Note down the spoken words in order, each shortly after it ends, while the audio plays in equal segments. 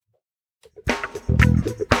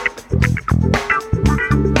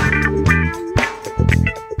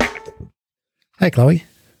Hey, Chloe.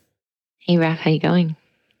 Hey, Raph, how you going?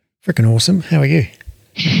 Freaking awesome. How are you?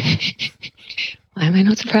 Why am I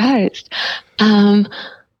not surprised?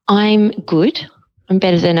 I'm good. I'm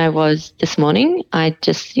better than I was this morning. I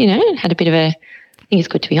just, had a bit of a, I think it's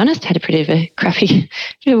good to be honest, had a bit of a crappy,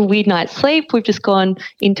 bit of a weird night's sleep. We've just gone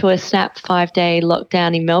into a snap 5-day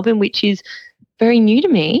lockdown in Melbourne, which is very new to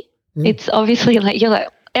me. It's obviously you're like,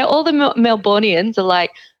 all the Melbournians are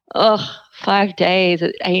like, oh, 5 days,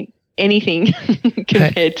 it ain't anything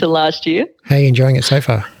compared to last year. How are you enjoying it so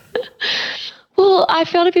far? Well, I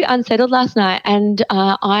felt a bit unsettled last night, and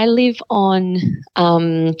I live on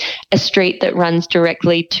a street that runs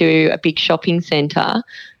directly to a big shopping centre.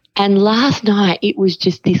 And last night it was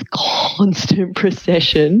just this constant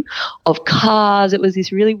procession of cars. It was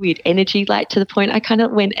this really weird energy, to the point I kind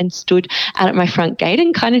of went and stood out at my front gate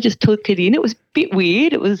and kind of just took it in. It was a bit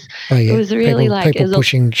weird. It was really people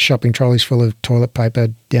pushing shopping trolleys full of toilet paper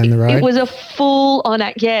down the road. It was a full on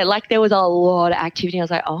act. Yeah, there was a lot of activity. I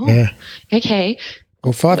was like, okay.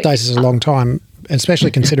 Well, 5 days is a long time,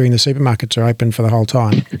 especially considering the supermarkets are open for the whole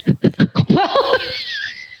time. Well,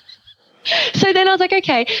 so then I was like,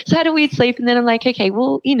 okay, so I had a weird sleep, and then I'm like, okay,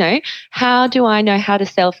 well, how do I know how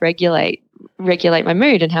to regulate my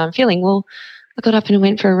mood and how I'm feeling? Well, I got up and I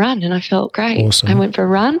went for a run and I felt great. Awesome. I went for a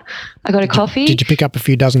run. I got a coffee. Did you pick up a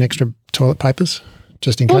few dozen extra toilet papers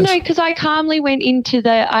just in case? Well, no, because I calmly went into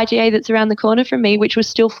the IGA that's around the corner from me, which was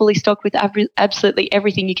still fully stocked with absolutely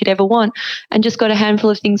everything you could ever want, and just got a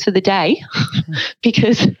handful of things for the day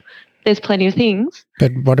because there's plenty of things.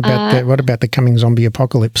 But what about the coming zombie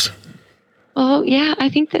apocalypse? Oh, yeah, I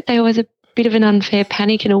think that there was a bit of an unfair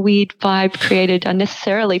panic and a weird vibe created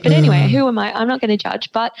unnecessarily. But anyway, who am I? I'm not going to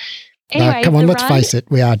judge. But anyway, no, come on, let's face it.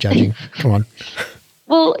 We are judging. Come on.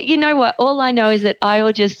 Well, you know what? All I know is that I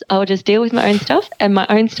will just deal with my own stuff. And my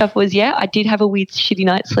own stuff was, I did have a weird, shitty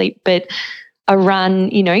night's sleep, but a run,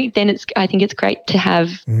 then I think it's great to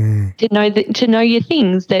have to know your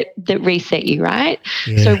things that reset you, right?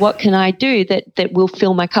 Yeah. So what can I do that will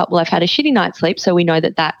fill my cup? Well, I've had a shitty night's sleep, so we know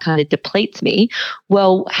that kind of depletes me.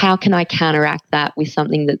 Well, how can I counteract that with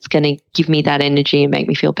something that's going to give me that energy and make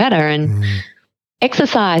me feel better? And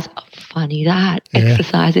exercise. Oh, funny that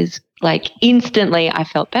exercise is instantly I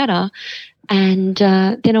felt better, and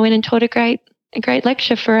then I went and taught a great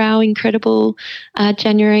lecture for our incredible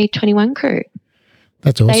January 21 crew.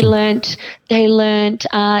 That's awesome. They learnt.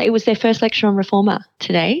 It was their first lecture on Reformer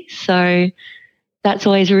today, so that's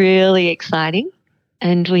always really exciting.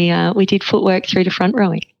 And we did footwork through to front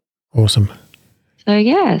rowing. Awesome.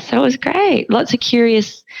 So so it was great. Lots of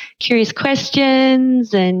curious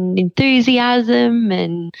questions and enthusiasm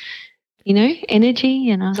and energy.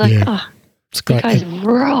 And I was like, it's great. You guys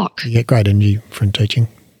rock. You get great energy from teaching.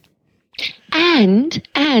 And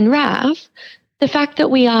Rav, the fact that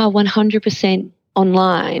we are 100%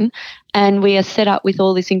 online and we are set up with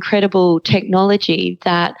all this incredible technology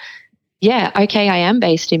that, I am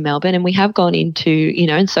based in Melbourne and we have gone into,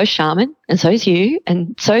 and so's Charmin and so's you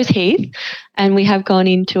and so's Heath, and we have gone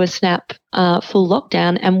into a snap full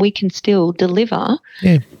lockdown and we can still deliver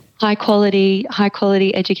high quality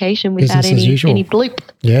education without any bloop.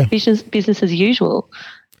 Yeah. Business as usual.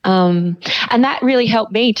 And that really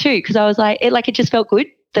helped me too, because I was like, it just felt good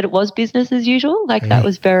that it was business as usual. That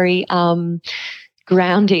was very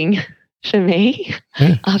grounding for me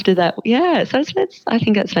after that. Yeah. So I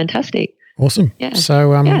think that's fantastic. Awesome. Yeah.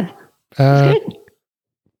 So, good.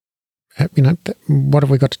 What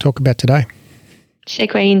have we got to talk about today?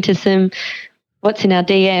 Segue into some what's in our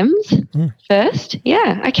DMs first.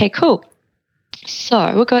 Yeah. Okay, cool.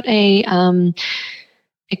 So we've got a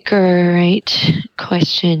great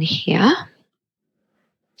question here.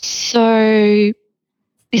 So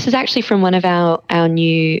this is actually from one of our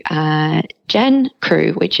new Jan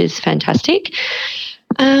crew, which is fantastic.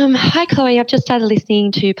 Hi, Chloe. I've just started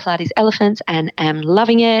listening to Pilates Elephants and am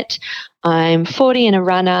loving it. I'm 40 and a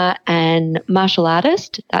runner and martial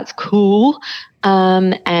artist. That's cool.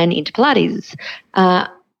 And into Pilates.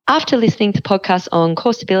 After listening to podcasts on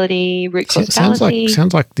core stability, root cause fallacy.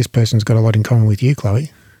 Sounds like this person's got a lot in common with you,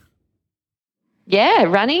 Chloe. Yeah,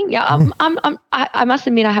 running. Yeah, I must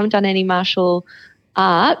admit I haven't done any martial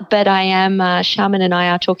art, but I am. Shaman and I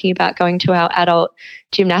are talking about going to our adult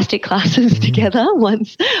gymnastic classes together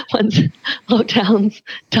once lockdown's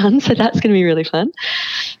done. So that's going to be really fun.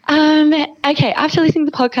 Okay, after listening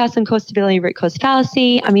to the podcast on core stability, root cause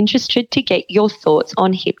fallacy, I'm interested to get your thoughts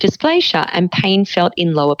on hip dysplasia and pain felt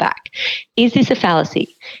in lower back. Is this a fallacy?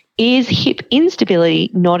 Is hip instability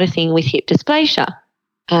not a thing with hip dysplasia?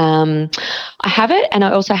 I have it, and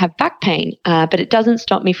I also have back pain, but it doesn't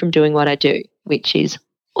stop me from doing what I do, which is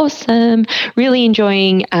awesome. Really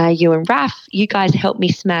enjoying you and Raf. You guys helped me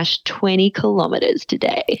smash 20 kilometers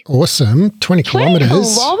today. Awesome. 20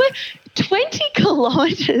 kilometers. 20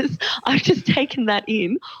 kilometers. I've just taken that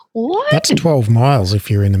in. What? That's 12 miles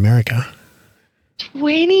if you're in America.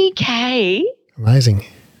 20K? Amazing.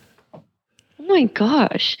 Oh my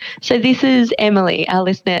gosh. So this is Emily, our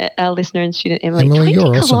listener and student Emily. Emily, 20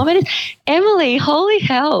 you're kilometers. awesome. Emily, holy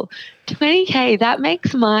hell. 20K. That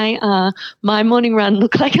makes my my morning run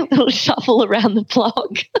look like a little shuffle around the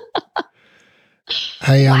block.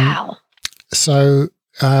 Hey, wow. So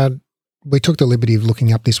we took the liberty of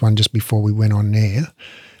looking up this one just before we went on air,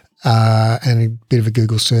 and a bit of a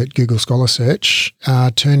Google Scholar search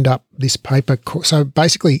turned up this paper. So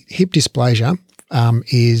basically, hip dysplasia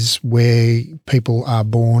is where people are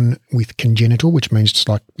born with congenital, which means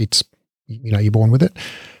you're born with it,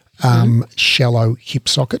 shallow hip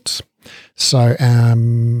sockets. So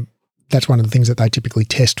that's one of the things that they typically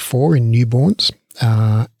test for in newborns,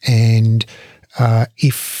 and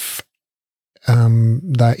if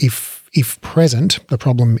present, the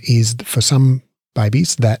problem is for some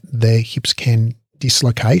babies that their hips can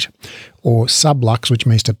dislocate or sublux, which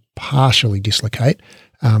means to partially dislocate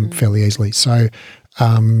fairly easily. So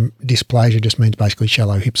dysplasia just means basically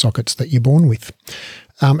shallow hip sockets that you're born with.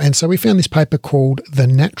 And so we found this paper called The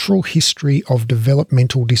Natural History of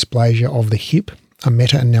Developmental Dysplasia of the Hip, a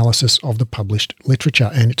meta-analysis of the published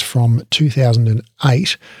literature. And it's from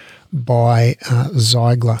 2008 by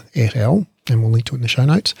Ziegler et al., and we'll link to it in the show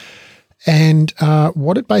notes. And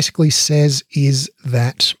what it basically says is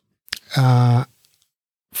that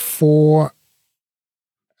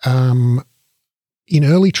in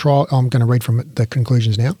early trial, I'm going to read from the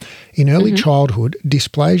conclusions now. In early childhood,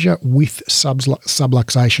 dysplasia with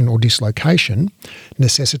subluxation or dislocation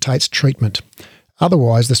necessitates treatment.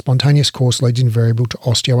 Otherwise, the spontaneous course leads invariably to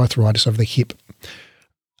osteoarthritis of the hip.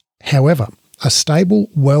 However, a stable,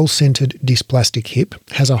 well-centered dysplastic hip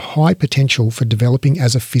has a high potential for developing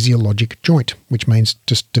as a physiologic joint, which means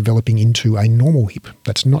just developing into a normal hip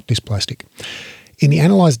that's not dysplastic. In the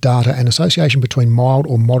analysed data, an association between mild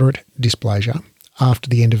or moderate dysplasia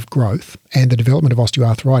after the end of growth and the development of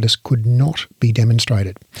osteoarthritis could not be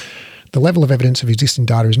demonstrated. The level of evidence of existing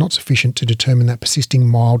data is not sufficient to determine that persisting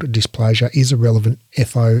mild dysplasia is a relevant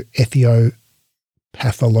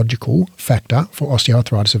ethiopathological factor for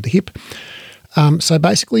osteoarthritis of the hip. So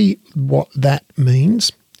basically what that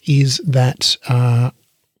means is that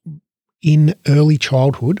in early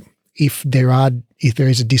childhood, if there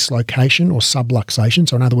is a dislocation or subluxation,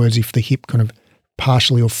 so in other words, if the hip kind of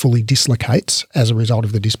partially or fully dislocates as a result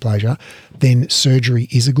of the dysplasia, then surgery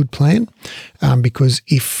is a good plan, because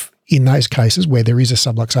if in those cases where there is a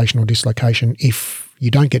subluxation or dislocation, if you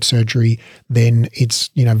don't get surgery, then it's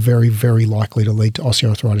very, very likely to lead to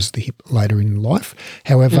osteoarthritis of the hip later in life.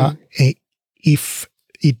 However, if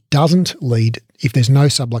it doesn't lead, if there's no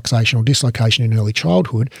subluxation or dislocation in early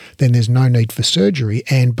childhood, then there's no need for surgery,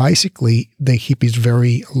 and basically the hip is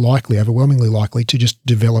very likely, overwhelmingly likely, to just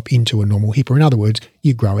develop into a normal hip, or in other words,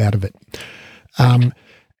 you grow out of it.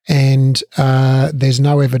 And there's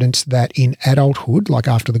no evidence that in adulthood, like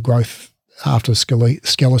after the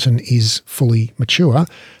skeleton is fully mature,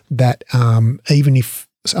 that even if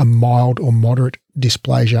a mild or moderate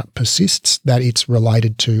dysplasia persists, that it's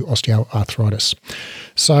related to osteoarthritis.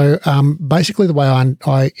 So basically the way I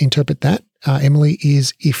interpret that, Emily,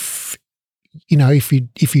 is if you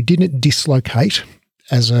didn't dislocate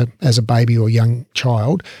as a baby or young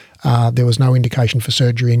child, there was no indication for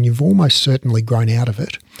surgery, and you've almost certainly grown out of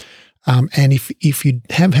it. And if you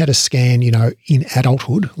have had a scan, in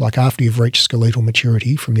adulthood, like after you've reached skeletal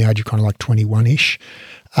maturity from the age of kind of like 21-ish,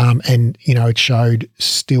 and it showed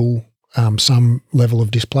still some level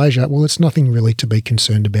of dysplasia, well, it's nothing really to be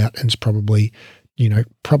concerned about, and it's probably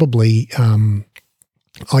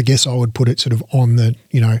I guess I would put it sort of on the,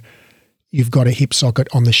 you've got a hip socket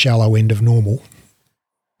on the shallow end of normal,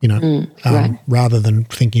 right. rather than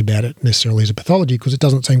thinking about it necessarily as a pathology, because it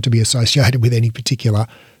doesn't seem to be associated with any particular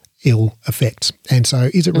ill effects. And so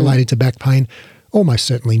is it related to back pain? Almost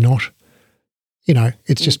certainly not.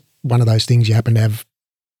 It's just one of those things. You happen to have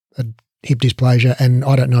a hip dysplasia, and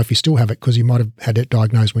I don't know if you still have it because you might have had it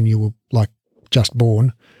diagnosed when you were like just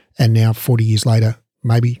born, and now 40 years later,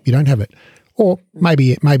 maybe you don't have it. Or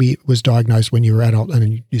maybe it was diagnosed when you were adult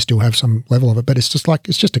and you still have some level of it, but it's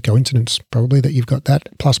just a coincidence probably that you've got that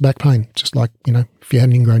plus back pain. Just like, if you had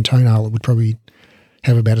an ingrown toenail, it would probably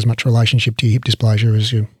have about as much relationship to your hip dysplasia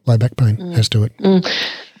as your low back pain has to it.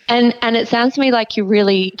 And it sounds to me like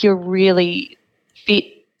you're really fit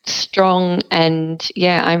strong. And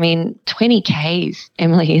yeah, I mean, 20Ks,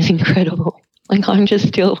 Emily, is incredible. Like, I'm just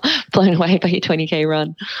still blown away by your 20K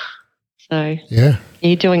run. So yeah,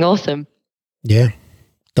 you're doing awesome. yeah.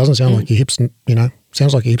 Doesn't sound like your hips,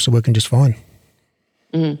 sounds like your hips are working just fine.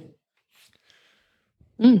 Keep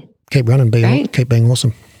running, keep being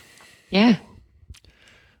awesome. Yeah.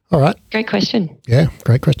 All right. Great question. Yeah,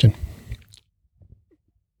 great question.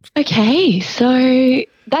 Okay, so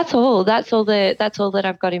that's all. That's all that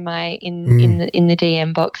I've got in the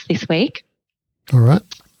DM box this week. All right.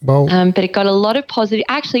 Well, but it got a lot of positive,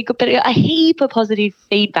 but a heap of positive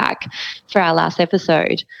feedback for our last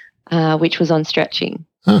episode, which was on stretching.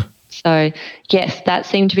 Huh. So yes, that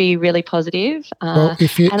seemed to be really positive. Well,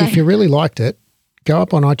 if you really liked it, go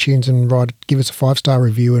up on iTunes and give us a 5-star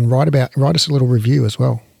review and write us a little review as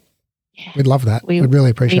well. Yeah, we'd love that. We'd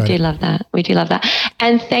really appreciate it. We do love that. We do love that.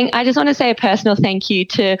 And I just want to say a personal thank you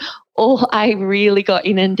to all. I really got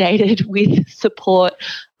inundated with support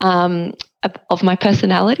of my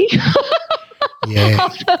personality. Yeah,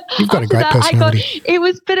 you've got a great personality. It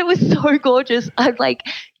was so gorgeous. I've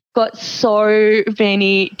got so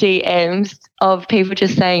many DMs of people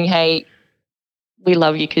just saying, "Hey, we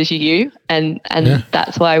love you because you're you, and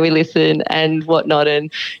that's why we listen and whatnot,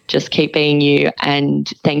 and just keep being you, and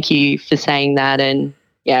thank you for saying that." And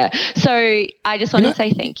yeah, so I just want to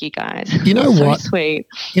say thank you, guys. You know so what? Sweet.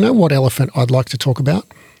 You know what elephant I'd like to talk about?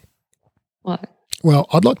 What? Well,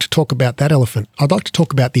 I'd like to talk about that elephant. I'd like to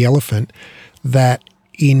talk about the elephant that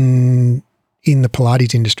in the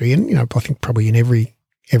Pilates industry, and I think probably in every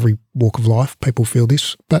walk of life, people feel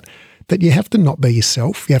this, but that you have to not be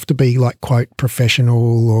yourself. You have to be quote,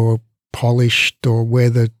 professional or polished, or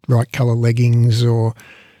wear the right colour leggings, or,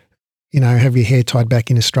 have your hair tied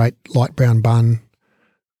back in a straight light brown bun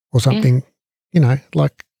or something,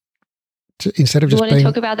 instead of just being... You want to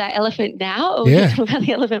talk about that elephant now, or talk about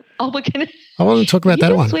the elephant? Oh, we're going to... I want to talk about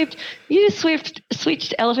that one. You just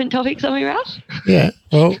switched elephant topics on me, Ralph? Yeah,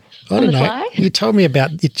 well, I don't know. Fly? You just told me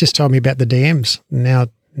about the DMs. Now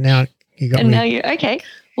you got me. And now you're... Okay.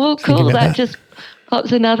 Well, cool. That just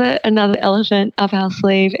pops another elephant up our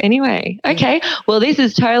sleeve. Anyway, okay. Well, this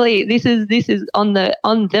is on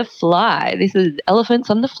the fly. This is elephants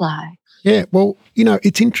on the fly. Yeah. Well,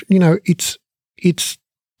 it's.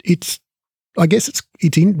 I guess it's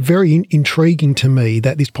very intriguing to me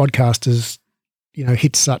that this podcast has,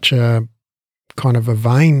 hit such a kind of a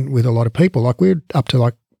vein with a lot of people. We're up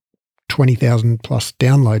to 20,000 plus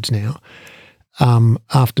downloads now.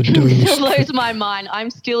 After doing this, it blows my mind. I'm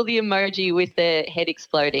still the emoji with the head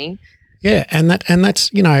exploding. Yeah, and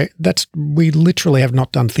that's we literally have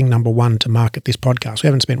not done thing number one to market this podcast. We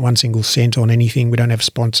haven't spent one single cent on anything. We don't have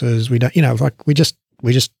sponsors. We don't, we just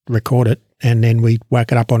record it and then we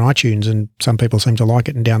whack it up on iTunes, and some people seem to like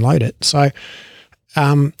it and download it. So,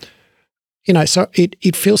 so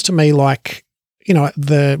it feels to me like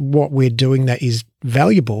what we're doing that is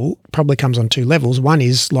valuable probably comes on two levels. One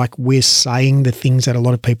is we're saying the things that a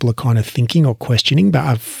lot of people are kind of thinking or questioning,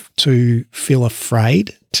 but to feel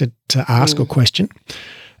afraid to ask or question.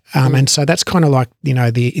 And so that's kind of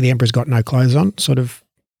the emperor's got no clothes on sort of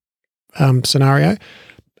scenario.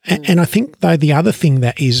 And I think though the other thing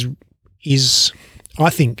that is I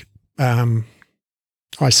think I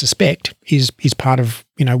suspect is part of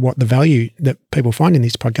what the value that people find in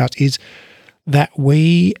this podcast is that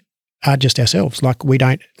we are just ourselves. We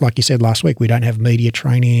don't, like you said last week, we don't have media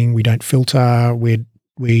training, we don't filter, it's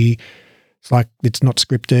not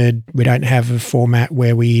scripted. We don't have a format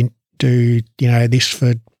where we do, this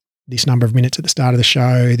for this number of minutes at the start of the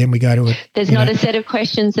show, then we go to There's not a set of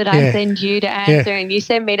questions that I send you to answer and you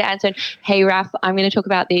send me to answer. And, hey, Raf, I'm going to talk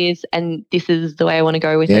about this and this is the way I want to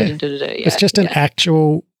go with it. And it's just an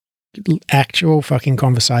actual fucking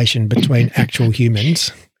conversation between actual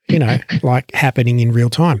humans, happening in real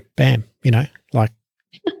time. Bam,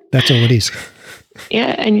 that's all it is.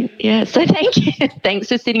 So thank you. Thanks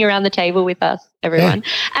for sitting around the table with us, everyone.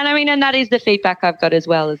 And and that is the feedback I've got as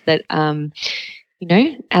well, is that our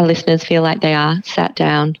listeners feel like they are sat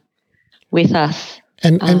down with us.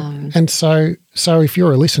 And so if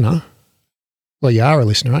you're a listener, well, you are a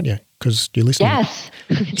listener, aren't you? Because you're listening. Yes,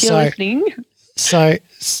 if you're listening. So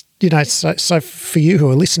for you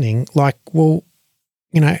who are listening,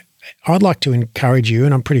 I'd like to encourage you,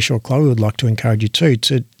 and I'm pretty sure Chloe would like to encourage you too,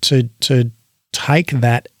 to take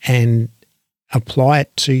that and apply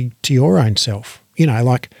it to your own self.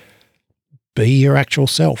 Be your actual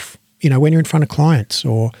self. When you're in front of clients,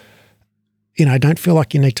 or don't feel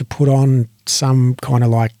like you need to put on some kind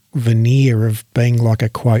of veneer of being a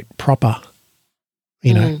quote proper,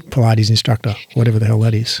 Pilates instructor, whatever the hell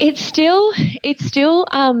that is. It's still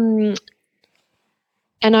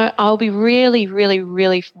I'll be really, really,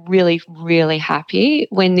 really, really, really happy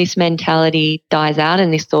when this mentality dies out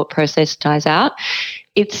and this thought process dies out.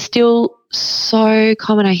 It's still so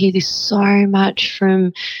common. I hear this so much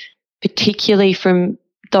particularly from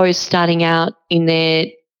those starting out in their,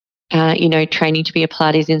 training to be a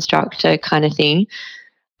Pilates instructor kind of thing,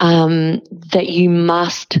 that you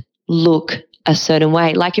must look a certain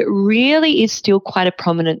way. Like, it really is still quite a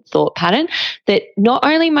prominent thought pattern that not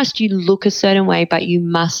only must you look a certain way, but you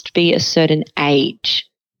must be a certain age.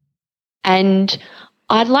 And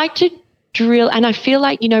I'd like to drill, and I feel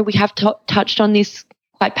like, we have touched on this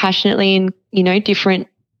quite passionately in, different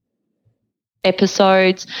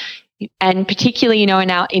episodes, and particularly, in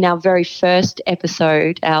our very first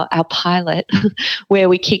episode, our pilot, where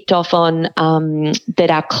we kicked off on that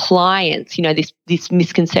our clients, this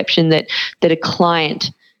misconception that a client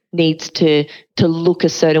needs to look a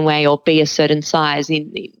certain way or be a certain size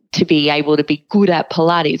to be able to be good at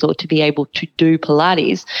Pilates or to be able to do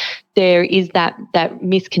Pilates. There is that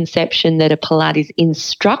misconception that a Pilates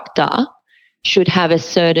instructor should have a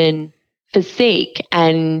certain physique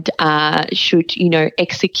and should,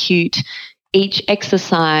 execute each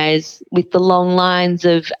exercise with the long lines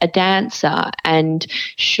of a dancer and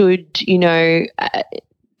should,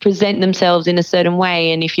 present themselves in a certain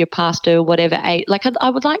way. And if you're past a whatever age, like, I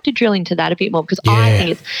would like to drill into that a bit more, because I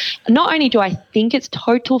think it's, not only do I think it's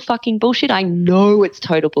total fucking bullshit, I know it's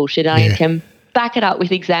total bullshit. And I can back it up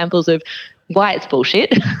with examples of why it's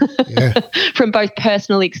bullshit from both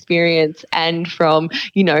personal experience and from,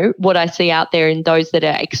 what I see out there in those that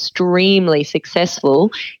are extremely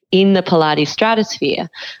successful in the Pilates stratosphere.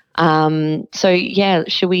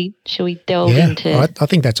 Should we delve into? I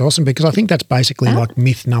think that's awesome, because I think that's basically like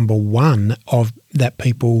myth number one of that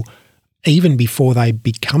people, even before they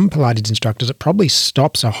become Pilates instructors, it probably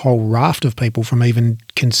stops a whole raft of people from even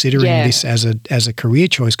considering this as a career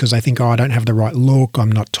choice, because they think, I don't have the right look,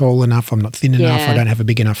 I'm not tall enough, I'm not thin enough, I don't have a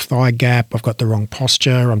big enough thigh gap, I've got the wrong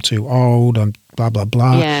posture, I'm too old, I'm blah blah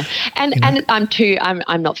blah. Yeah, and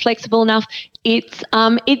I'm not flexible enough. It's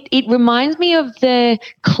it reminds me of the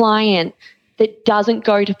client that doesn't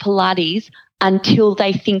go to Pilates until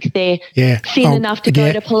they think they're thin enough to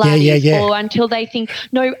go to Pilates, or until they think,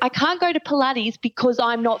 no, I can't go to Pilates because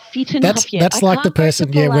I'm not fit enough yet. That's like the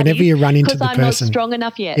person, whenever you run into the person. Because I'm not strong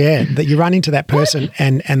enough yet. Yeah, that you run into that person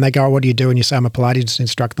and they go, what do you do? And you say, I'm a Pilates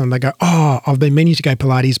instructor. And they go, I've been meaning to go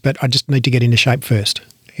Pilates, but I just need to get into shape first,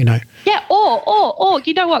 Yeah, or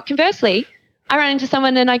you know what, conversely, I run into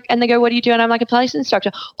someone and they go, what do you do? And I'm like, a Pilates instructor.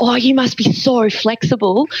 Oh, you must be so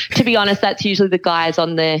flexible. To be honest, that's usually the guys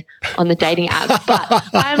on the dating apps. But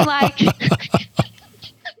I'm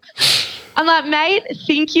like, mate,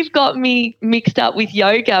 think you've got me mixed up with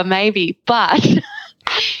yoga maybe. But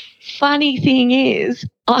funny thing is,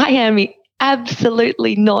 I am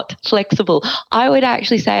absolutely not flexible. I would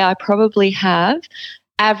actually say I probably have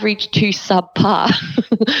average to subpar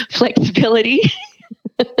flexibility.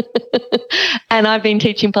 And I've been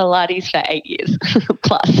teaching Pilates for 8 years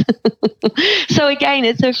plus. So again,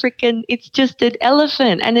 it's just an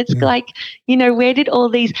elephant. And it's like, where did all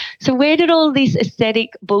this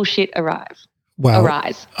aesthetic bullshit arise?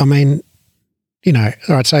 I mean, all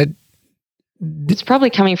right, so it's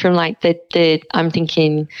probably coming from like I'm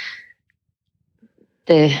thinking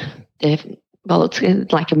it's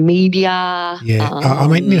like a media. Yeah. I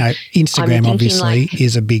mean, Instagram obviously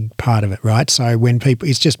is a big part of it, right? So when people,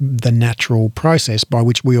 it's just the natural process by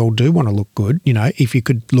which we all do want to look good. If you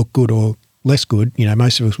could look good or less good,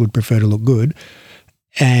 most of us would prefer to look good,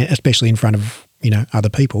 and especially in front of, other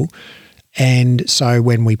people. And so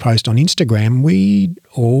when we post on Instagram, we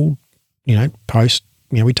all, post,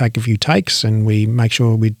 we take a few takes and we make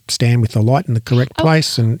sure we stand with the light in the correct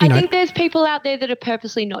place. And I think there's people out there that are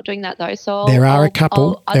purposely not doing that though. So there are a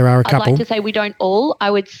couple. I'd like to say we don't all.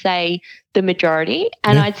 I would say the majority.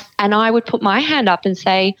 And I would put my hand up and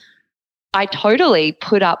say, I totally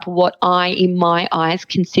put up what I, in my eyes,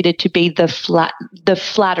 consider to be the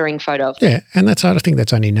flattering photo. Yeah, and I think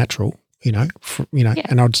that's only natural. And I'd,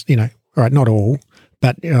 all right, not all,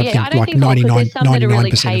 but I think like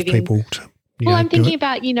 99% of people. I'm thinking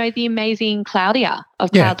about, the amazing Claudia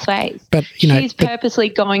of Cloud Sways. But, she's purposely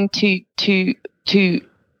going to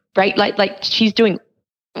break, like she's doing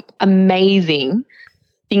amazing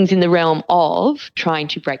things in the realm of trying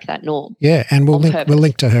to break that norm. Yeah, and we'll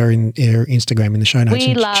link to her in her Instagram in the show notes.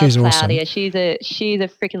 We love she's Claudia. Awesome. She's a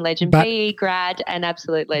freaking legend. BE grad and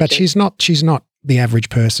absolute legend. But she's not the average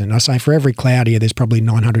person. I say for every Claudia, there's probably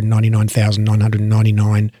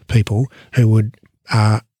 999,999 people who would,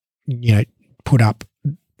 put up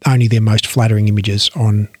only their most flattering images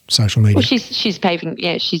on social media. Well, she's paving.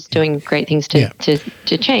 Yeah, she's doing great things to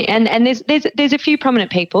change. And there's a few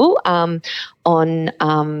prominent people on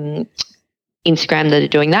Instagram that are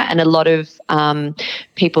doing that, and a lot of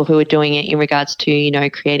people who are doing it in regards to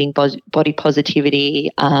creating body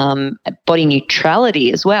positivity, body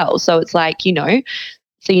neutrality as well. So it's like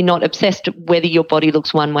so you're not obsessed whether your body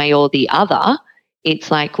looks one way or the other.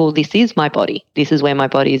 It's like, well, this is my body. This is where my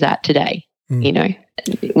body is at today.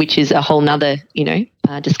 Which is a whole nother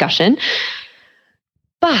discussion.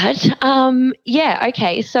 But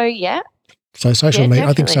okay, so yeah. So social media,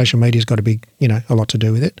 I think social media's got to be a lot to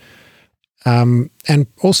do with it. And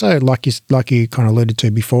also, like you kind of alluded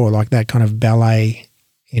to before, like that kind of ballet,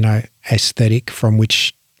 aesthetic from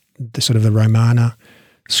which the sort of the Romana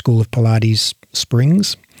school of Pilates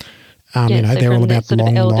springs. So they're all about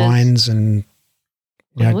long lines and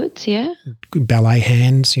ballet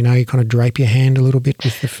hands. You kind of drape your hand a little bit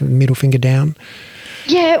with the middle finger down.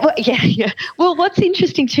 Yeah, Well, what's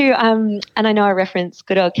interesting too, and I know I reference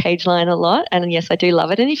good old Cage Line a lot, and yes, I do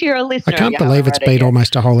love it. And if you're a listener, I can't believe it's been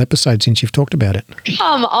almost a whole episode since you've talked about it.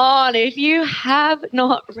 Come on, if you have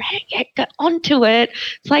not read it yet, get onto it.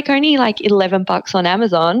 It's like only like $11 on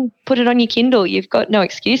Amazon. Put it on your Kindle. You've got no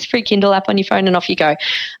excuse. Free Kindle app on your phone, and off you go.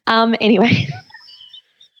 Anyway.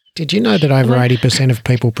 Did you know that over 80% of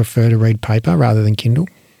people prefer to read paper rather than Kindle?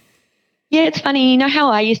 Yeah, it's funny. You know how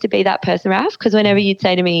I used to be that person, Raf? Because whenever you'd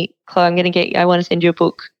say to me, Chloe, I want to send you a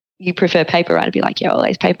book, you prefer paper, right? I'd be like, yeah,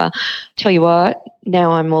 always paper. Tell you what,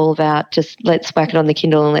 now I'm all about just let's whack it on the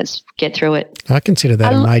Kindle and let's get through it. I consider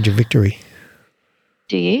that a major victory.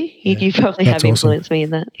 Do you? Yeah, you probably have influenced me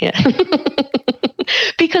in that. Yeah.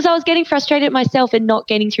 Because I was getting frustrated myself and not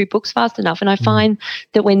getting through books fast enough. And I find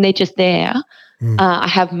that when they're just there,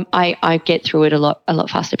 I get through it a lot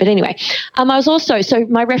faster. But anyway, I was also, so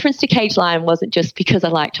my reference to Cage Line wasn't just because I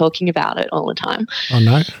like talking about it all the time. Oh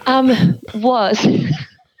no. Was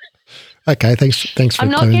okay. Thanks for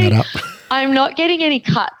clearing that up. I'm not getting any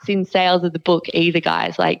cuts in sales of the book either,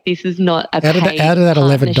 guys. Like this is not a out of that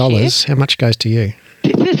 $11. How much goes to you?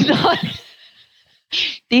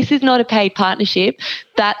 This is not a paid partnership.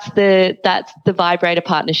 That's the vibrator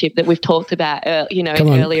partnership that we've talked about, earlier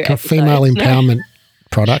episodes. Female empowerment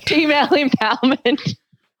product. Female empowerment.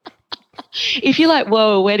 If you're like,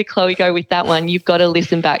 whoa, where did Chloe go with that one? You've got to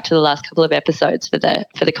listen back to the last couple of episodes for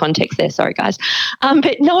the context there. Sorry, guys.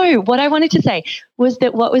 But no, what I wanted to say was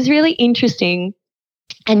that what was really interesting,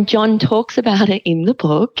 and John talks about it in the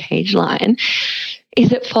book, Cage Line, is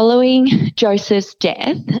that following Joseph's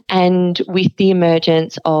death and with the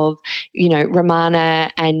emergence of, Romana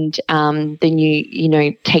and the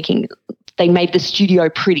new, they made the studio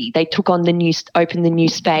pretty. They took on opened the new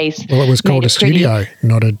space. Well, it was called a studio,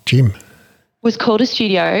 not a gym. It was called a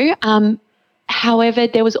studio. However,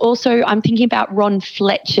 there was also, I'm thinking about Ron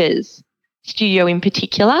Fletcher's studio in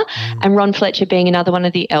particular, and Ron Fletcher being another one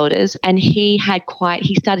of the elders, and he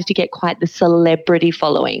started to get quite the celebrity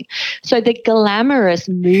following. So the glamorous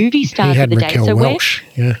movie star of the day. So Welsh,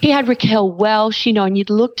 he had Raquel Welch, and you'd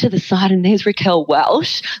look to the side and there's Raquel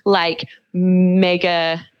Welch, like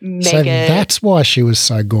mega. So that's why she was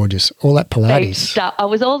so gorgeous. All that Pilates. It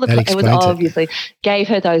was obviously gave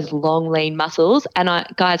her those long, lean muscles. And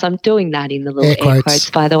I'm doing that in the little air quotes,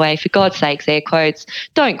 by the way. For God's sakes, air quotes.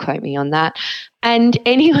 Don't quote me on that. And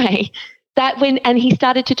anyway, he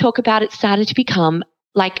started to talk about it, started to become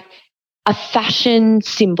like a fashion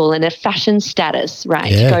symbol and a fashion status,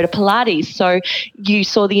 right? Yeah. To go to Pilates. So you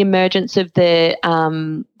saw the emergence of the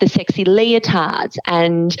sexy leotards,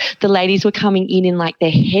 and the ladies were coming in like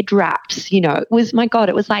their head wraps. It was, my God,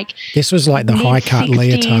 it was like this was like the high cut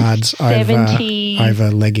leotards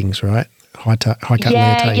over leggings, right? High cut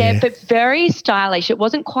leotard. Yeah, but very stylish. It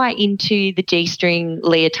wasn't quite into the G-string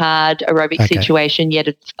leotard aerobic situation yet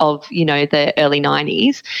of the early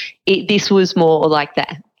 90s. This was more like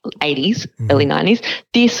that. 80s, early 90s.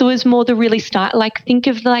 This was more the really think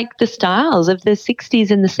of like the styles of the 60s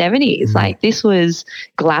and the 70s. Like this was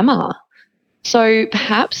glamour. So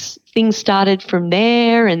perhaps things started from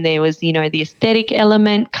there, and there was, the aesthetic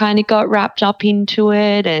element kind of got wrapped up into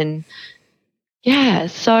it. And yeah,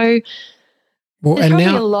 so there's probably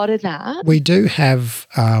a lot of that. We do have,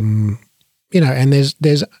 and there's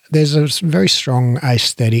a very strong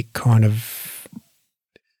aesthetic kind of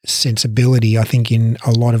sensibility, I think, in a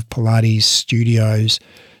lot of Pilates studios,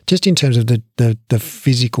 just in terms of the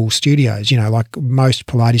physical studios, like most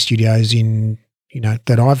Pilates studios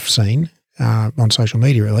that I've seen on social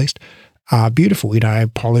media at least are beautiful,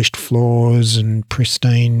 polished floors and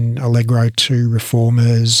pristine Allegro 2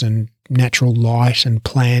 reformers and natural light and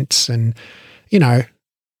plants and,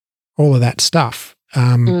 all of that stuff.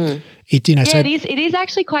 It, you know, Yeah, so it is. It is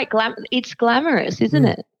actually quite It's glamorous, isn't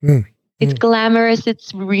it? mm, It's glamorous.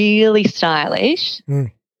 It's really stylish.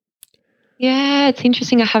 mm. Yeah, it's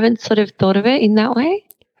interesting. I haven't sort of thought of it in that way.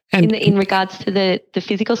 And In regards to the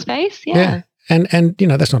physical space. yeah. And you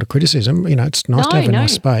know, that's not a criticism. You know, it's nice to have a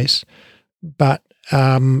nice space. But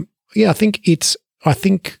yeah, I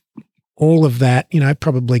think all of that, you know,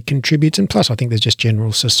 probably contributes. And plus I think there's just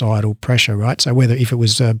general societal pressure, right? So whether if it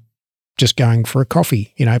was just going for a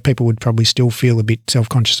coffee, you know, people would probably still feel a bit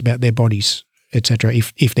self-conscious about their bodies, etc.,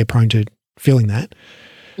 if they're prone to feeling that.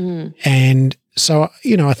 And so,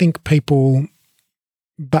 you know, I think people,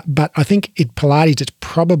 but I think Pilates, it's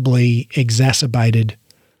probably exacerbated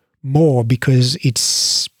more because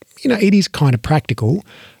it's, you know, it is kind of practical,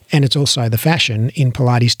 and it's also the fashion in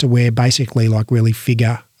Pilates to wear basically like really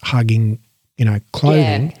figure hugging, you know,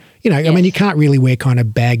 clothing. Yeah. You know, I mean, you can't really wear kind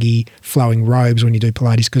of baggy flowing robes when you do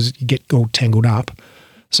Pilates because you get all tangled up.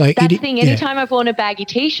 So that's the thing. Anytime I've worn a baggy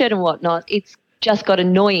t-shirt and whatnot, it's just got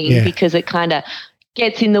annoying because it kind of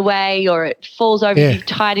gets in the way or it falls over, you've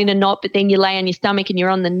tied in a knot, but then you lay on your stomach and you're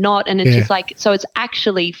on the knot, and it's just like, so it's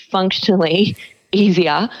actually functionally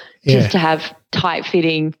easier just to have tight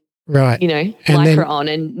fitting, you know, lycra on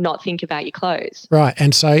and not think about your clothes. Right.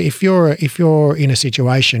 And so if you're in a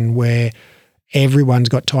situation where everyone's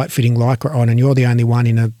got tight fitting lycra on and you're the only one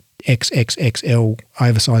in a XXXL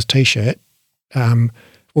oversized t-shirt,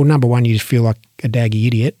 well, number one, you just feel like a daggy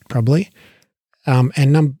idiot probably.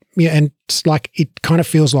 And it's like, it kind of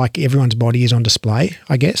feels like everyone's body is on display,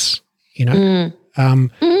 I guess, you know.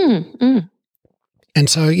 And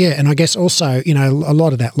so, yeah, and I guess also, you know, a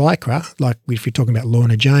lot of that lycra, like if you're talking about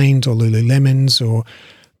Lorna Jane's or Lululemon's or,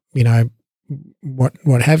 you know,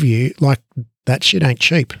 what have you, like that shit ain't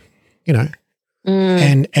cheap, you know.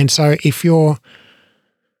 And so if you're,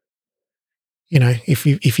 you know,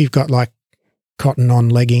 if you've got like cotton on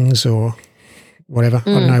leggings or whatever, I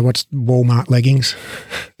don't know, what's Walmart leggings,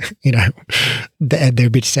 you know, they're a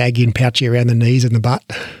bit saggy and pouchy around the knees and the butt,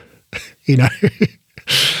 you know.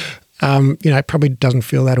 You know, it probably doesn't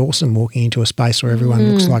feel that awesome walking into a space where everyone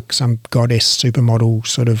looks like some goddess supermodel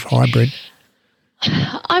sort of hybrid.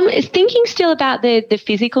 I'm thinking still about the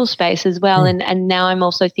physical space as well, and now I'm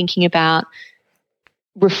also thinking about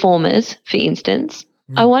reformers, for instance.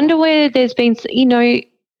 I wonder where there's been, you know,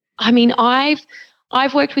 I mean, I've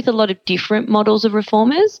worked with a lot of different models of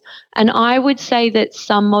reformers, and I would say that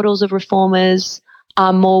some models of reformers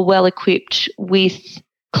are more well equipped with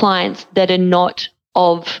clients that are not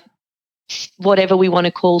of whatever we want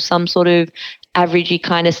to call some sort of averagey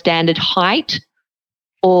kind of standard height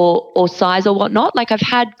or size or whatnot. Like I've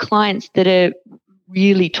had clients that are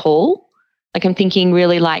really tall, like I'm thinking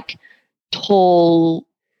really like tall,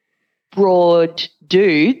 broad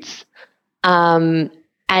dudes, and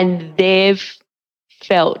they've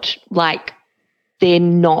felt like they're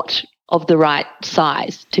not of the right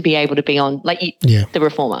size to be able to be on, like the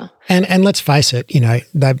reformer. And let's face it, you know,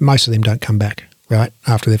 most of them don't come back, right,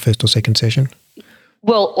 after their first or second session.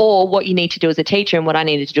 Well, or what you need to do as a teacher, and what I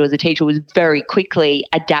needed to do as a teacher was very quickly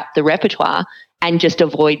adapt the repertoire and just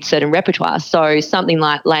avoid certain repertoire. So something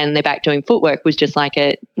like laying on their back doing footwork was just like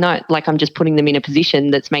I'm just putting them in a position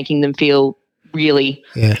that's making them feel really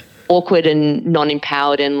awkward and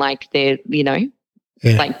non-empowered, and like they're, you know,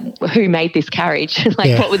 like who made this carriage?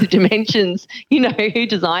 Like what were the dimensions? You know, who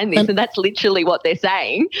designed this? And that's literally what they're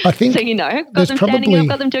saying. I think so. You know, got them standing up,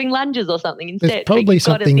 got them doing lunges or something instead. There's probably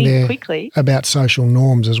something there about social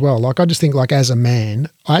norms as well. Like I just think, like as a man,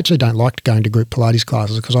 I actually don't like going to group Pilates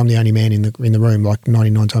classes because I'm the only man in the room, like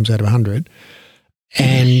 99 times out of 100.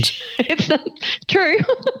 And it's not true.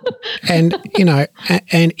 And you know,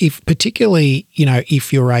 and if particularly, you know,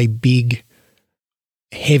 if you're a big,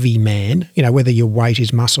 heavy man, you know, whether your weight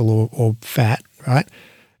is muscle or fat, right?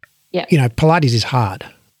 Yeah. You know, Pilates is hard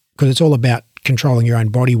because it's all about controlling your own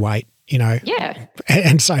body weight, you know. Yeah.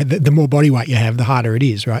 And so the more body weight you have, the harder it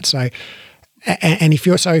is, right? So, and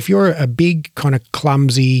if you're a big kind of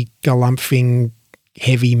clumsy, galumphing,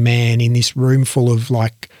 heavy man in this room full of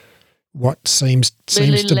like what seems to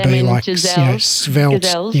be like, Giselles, you know, svelte,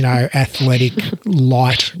 gazelles, you know, athletic,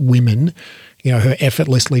 light women, you know, who are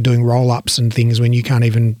effortlessly doing roll-ups and things when you can't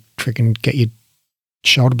even freaking get your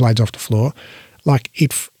shoulder blades off the floor. Like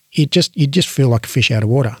you just feel like a fish out of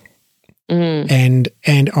water. And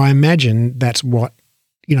I imagine that's what,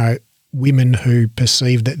 you know, women who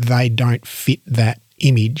perceive that they don't fit that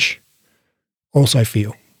image also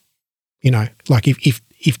feel. You know, like if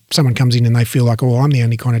someone comes in and they feel like, oh, I'm the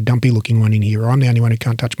only kind of dumpy looking one in here, or I'm the only one who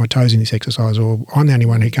can't touch my toes in this exercise, or I'm the only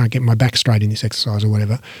one who can't get my back straight in this exercise or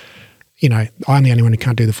whatever, you know, I'm the only one who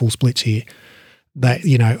can't do the full splits here. that,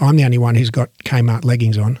 I'm the only one who's got Kmart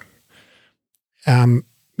leggings on. I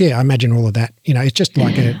imagine all of that. It's just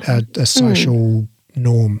like a social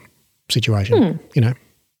norm situation,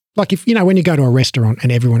 Like if, when you go to a restaurant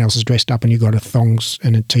and everyone else is dressed up and you've got a thongs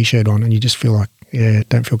and a T-shirt on and you just feel like,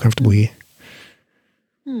 don't feel comfortable here.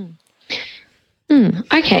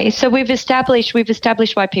 Okay, so we've established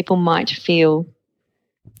why people might feel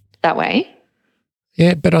that way.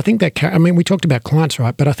 Yeah, but I think that, we talked about clients,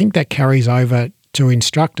 right? But I think that carries over to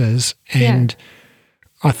instructors, and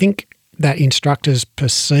I think that instructors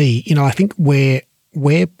perceive, I think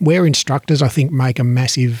where instructors, I think, make a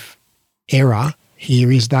massive error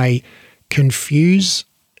here is they confuse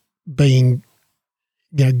being,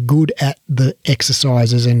 good at the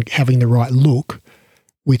exercises and having the right look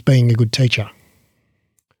with being a good teacher.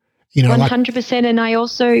 100%. And I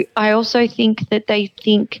also think that they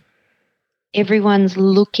think everyone's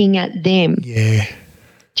looking at them. Yeah.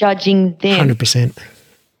 Judging them. 100%.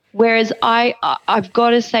 Whereas I've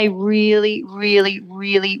got to say really, really,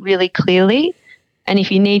 really, really clearly, and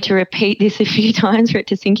if you need to repeat this a few times for it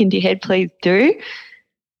to sink into your head, please do.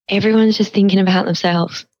 Everyone's just thinking about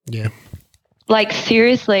themselves. Yeah. Like,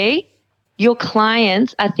 seriously, your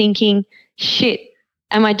clients are thinking, shit,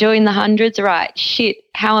 am I doing the hundreds right? Shit,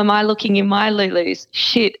 how am I looking in my Lulus?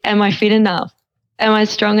 Shit, am I fit enough? Am I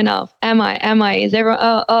strong enough? Am I? Is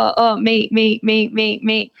everyone,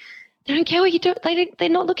 me. They don't care what you do. They're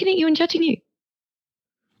not looking at you and judging you.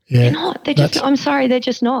 Yeah. They're not. I'm sorry, they're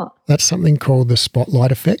just not. That's something called the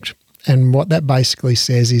spotlight effect. And what that basically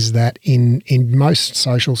says is that in most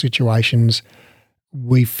social situations,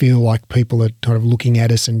 we feel like people are kind of looking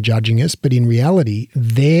at us and judging us, but in reality,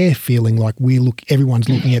 they're feeling like everyone's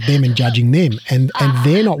looking at them and judging them, and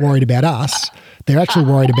they're not worried about us. They're actually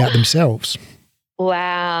worried about themselves.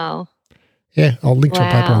 Wow. Yeah, I'll link to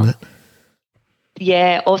a paper on that.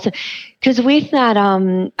 Yeah, awesome. Because with that,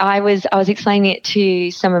 I was explaining it to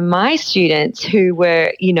some of my students who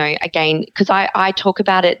were, again, because I talk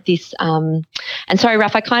about it this, and sorry,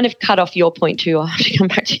 Raf, I kind of cut off your point too. I'll have to come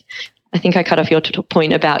back to you. I think I cut off your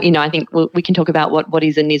point about, I think we can talk about what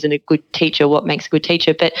is and isn't a good teacher, what makes a good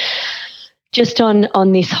teacher, but just on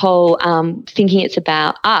this whole thinking it's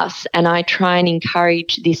about us, and I try and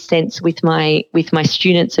encourage this sense with my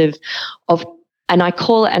students of and I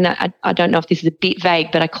call it, and I don't know if this is a bit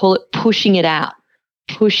vague, but I call it pushing it out.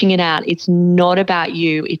 Pushing it out. It's not about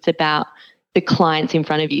you. It's about the clients in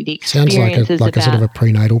front of you. The experience sounds like a sort of a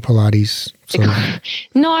prenatal Pilates sort of.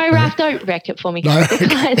 No, Raf, don't wreck it for me. No.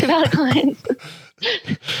 It's about clients.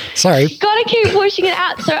 Sorry. Got to keep pushing it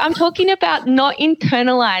out. So I'm talking about not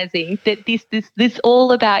internalizing that this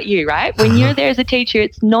all about you, right? When you're there as a teacher,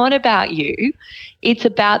 it's not about you. It's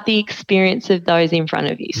about the experience of those in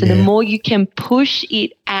front of you. So the more you can push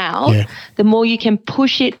it out, the more you can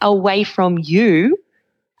push it away from you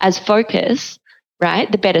as focus,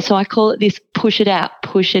 right, the better. So I call it this push it out,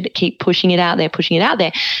 keep pushing it out there, pushing it out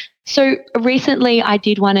there. So recently I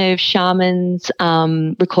did one of Shaman's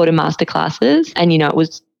recorded masterclasses, and, it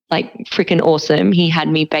was like freaking awesome. He had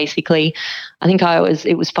me basically, I think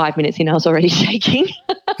it was 5 minutes in, I was already shaking.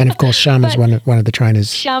 And of course, Shaman's one of the trainers.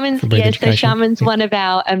 So Shaman's one of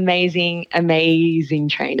our amazing, amazing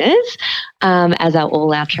trainers, as are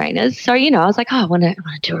all our trainers. So, I was like, I want to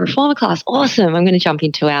do a reformer class. Awesome. I'm going to jump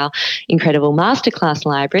into our incredible masterclass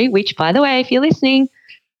library, which, by the way, if you're listening,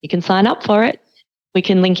 you can sign up for it. We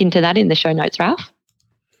can link into that in the show notes, Ralph.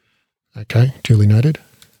 Okay, duly noted.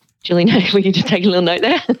 Julie, no, we can just take a little note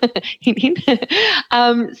there.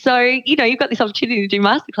 So, you've got this opportunity to do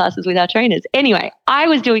masterclasses with our trainers. Anyway, I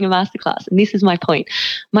was doing a masterclass, and this is my point.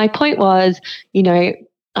 My point was, I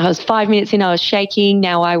was 5 minutes in, I was shaking.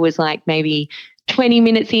 Now I was like maybe 20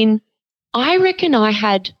 minutes in. I reckon I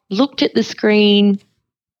had looked at the screen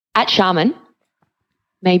at Shaman,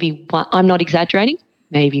 maybe one, I'm not exaggerating,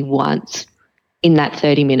 maybe once in that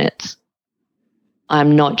 30 minutes.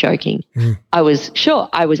 I'm not joking. I was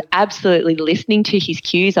absolutely listening to his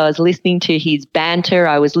cues. I was listening to his banter.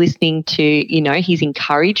 I was listening to, his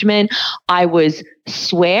encouragement. I was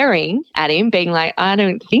swearing at him, being like, I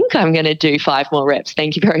don't think I'm going to do 5 more reps.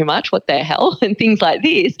 Thank you very much. What the hell? And things like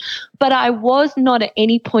this. But I was not at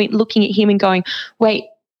any point looking at him and going, wait,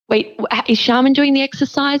 is Shaman doing the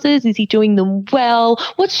exercises? Is he doing them well?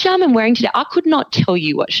 What's Shaman wearing today? I could not tell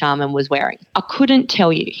you what Shaman was wearing. I couldn't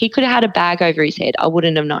tell you. He could have had a bag over his head. I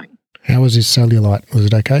wouldn't have known. How was his cellulite? Was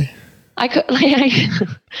it okay? I couldn't,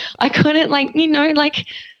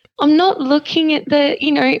 I'm not looking at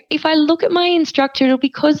if I look at my instructor, it'll be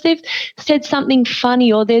because they've said something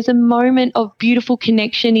funny or there's a moment of beautiful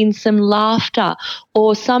connection in some laughter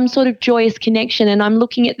or some sort of joyous connection, and I'm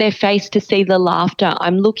looking at their face to see the laughter.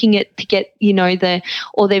 I'm looking at to get,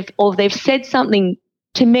 or they've said something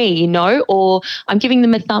to me, or I'm giving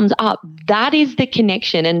them a thumbs up. That is the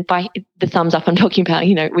connection. And by the thumbs up, I'm talking about,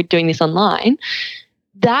 we're doing this online.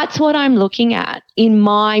 That's what I'm looking at in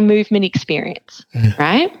my movement experience,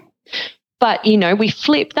 right? But, we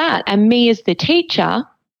flip that, and me as the teacher,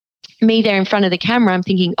 me there in front of the camera, I'm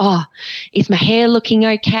thinking, oh, is my hair looking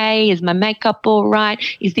okay? Is my makeup all right?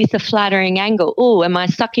 Is this a flattering angle? Oh, am I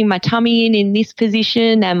sucking my tummy in this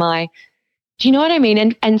position? Do you know what I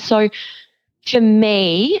mean? And so for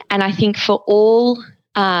me, and I think for all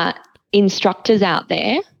instructors out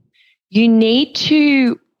there, you need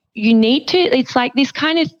to, it's like this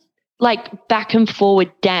kind of like back and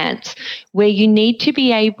forward dance where you need to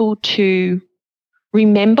be able to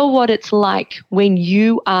remember what it's like when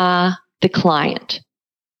you are the client,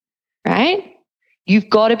 right? You've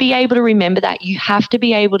got to be able to remember that. You have to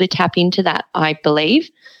be able to tap into that, I believe,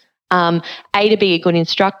 A, to be a good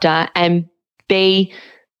instructor, and B,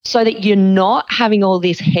 so that you're not having all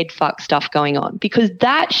this head fuck stuff going on, because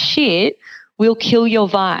that shit will kill your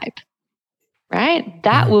vibe. Right?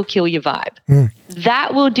 That will kill your vibe.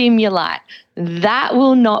 That will dim your light. That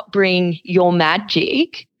will not bring your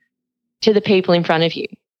magic to the people in front of you.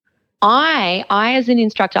 I as an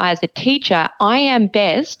instructor, I as a teacher, I am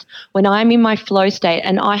best when I'm in my flow state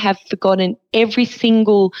and I have forgotten every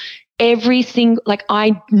single, like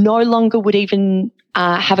I no longer would even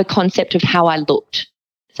have a concept of how I looked.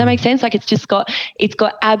 Does that make sense? Like it's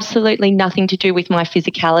got absolutely nothing to do with my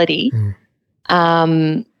physicality.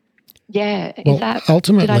 Yeah, well,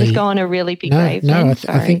 ultimately, did I just go on a really big wave? No,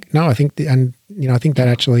 I think that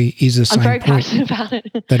actually is the same point passionate about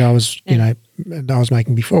it. that I was, that I was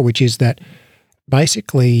making before, which is that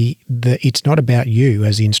basically it's not about you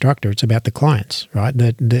as the instructor; it's about the clients, right?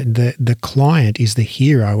 The client is the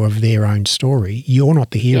hero of their own story. You're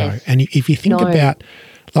not the hero, yes. And if you think about,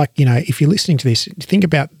 like, if you're listening to this, think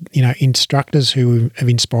about, instructors who have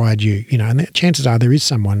inspired you, and the chances are there is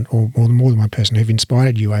someone or more than one person who've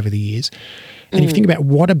inspired you over the years. And if you think about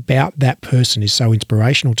what about that person is so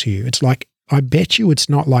inspirational to you, it's like, I bet you it's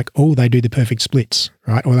not like, oh, they do the perfect splits,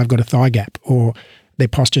 right? Or they've got a thigh gap or their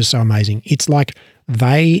posture's so amazing. It's like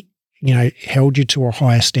they, held you to a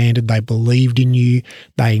higher standard. They believed in you.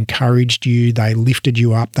 They encouraged you. They lifted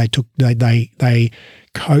you up. They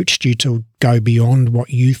coached you to go beyond what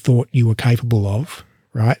you thought you were capable of,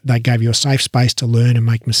 right? They gave you a safe space to learn and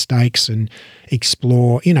make mistakes and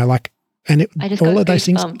explore, all of those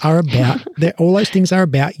things are about, all those things are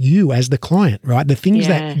about you as the client, right? The things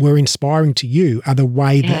that were inspiring to you are the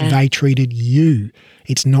way that they treated you.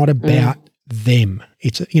 It's not about them.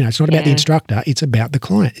 It's not about the instructor. It's about the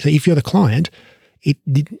client. So if you're the client,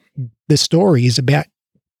 the story is about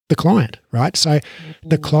the client, right? So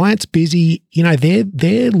the client's busy,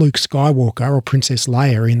 they're Luke Skywalker or Princess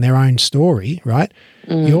Leia in their own story, right?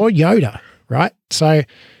 You're Yoda, right? So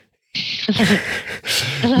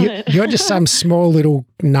you're just some small little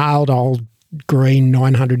gnarled old green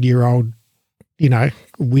 900-year-old,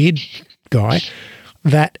 weird guy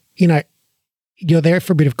that, you're there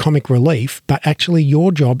for a bit of comic relief, but actually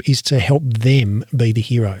your job is to help them be the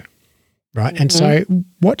hero. Right. And so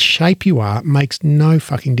what shape you are makes no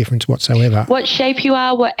fucking difference whatsoever. What shape you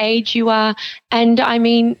are, what age you are. And I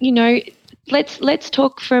mean, let's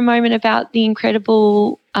talk for a moment about the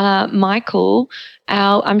incredible Michael.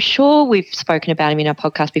 I'm sure we've spoken about him in our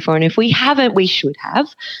podcast before, and if we haven't, we should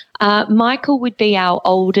have. Michael would be our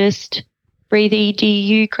oldest Breathe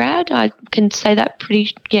EDU grad. I can say that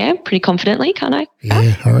pretty confidently, can't I?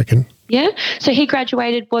 Yeah, I reckon. Yeah. So he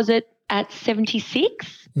graduated, was it at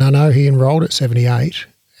 76? No, he enrolled at 78.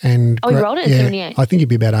 He enrolled at 78? I think he'd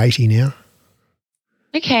be about 80 now.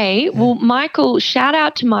 Okay. Yeah. Well, Michael, shout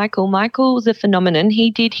out to Michael. Michael's a phenomenon.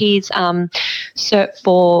 He did his Cert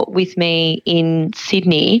 4 with me in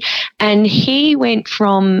Sydney, and he went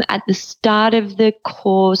from at the start of the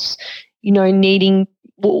course,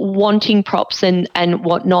 wanting props and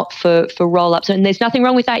whatnot for roll-ups. And there's nothing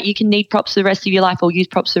wrong with that. You can need props the rest of your life or use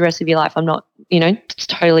props the rest of your life. I'm not, it's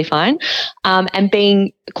totally fine. And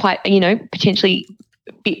being quite, potentially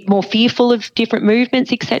a bit more fearful of different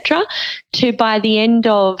movements, etc. To by the end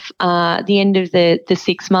of the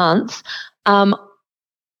 6 months,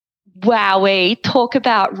 wowee, talk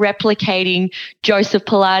about replicating Joseph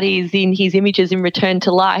Pilates in his images in Return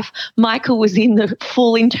to Life. Michael was in the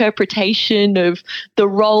full interpretation of the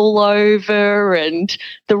rollover and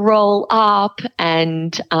the roll up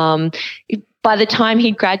and by the time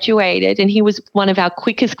he graduated, and he was one of our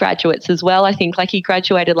quickest graduates as well, I think, like he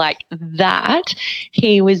graduated like that,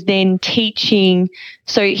 he was then teaching.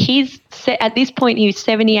 So at this point, he was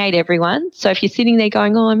 78, everyone. So if you're sitting there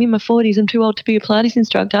going, oh, I'm in my 40s, I'm too old to be a Pilates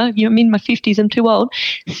instructor. I'm in my 50s, I'm too old.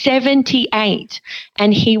 78.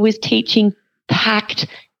 And he was teaching packed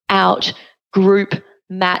out group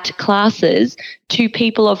mat classes to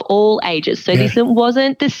people of all ages. So this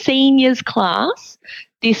wasn't the seniors class.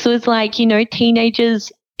 This was like,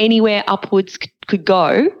 teenagers anywhere upwards could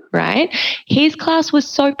go, right? His class was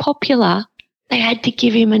so popular, they had to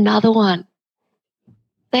give him another one.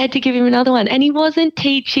 And he wasn't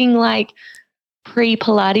teaching like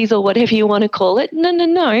pre-Pilates or whatever you want to call it.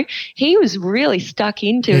 No. He was really stuck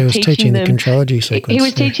into teaching them. The contrology sequence. He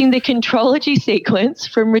was teaching the contrology sequence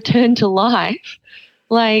from Return to Life.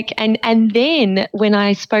 Like, and then when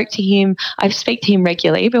I spoke to him, I speak to him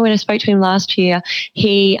regularly, but when I spoke to him last year,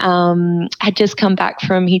 he had just come back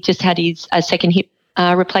he just had his second hip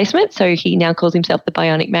replacement. So he now calls himself the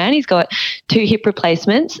Bionic Man. He's got 2 hip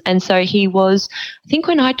replacements. And so he was, I think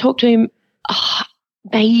when I talked to him,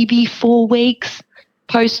 maybe 4 weeks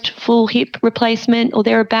post full hip replacement or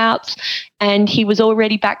thereabouts. And he was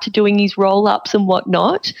already back to doing his roll-ups and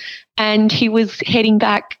whatnot. And he was heading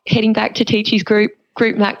back to teach his group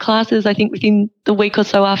mat classes, I think, within the week or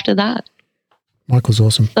so after that. Michael's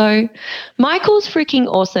awesome. So Michael's freaking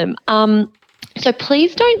awesome. So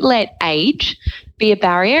please don't let age be a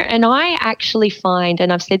barrier. And I actually find,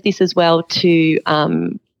 and I've said this as well to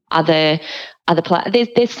other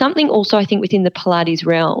there's something also, I think, within the Pilates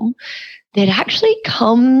realm that actually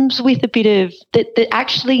comes with a bit of that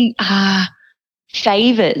actually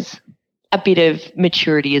favors a bit of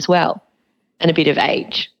maturity as well and a bit of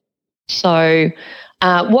age. So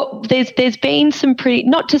there's been some pretty,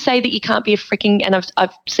 not to say that you can't be a freaking, and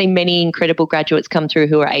I've seen many incredible graduates come through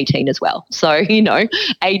who are 18 as well. So,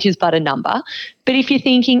 age is but a number. But if you're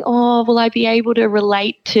thinking, oh, will I be able to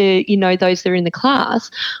relate to, those that are in the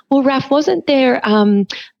class? Well, Raf, wasn't there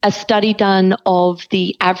a study done of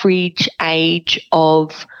the average age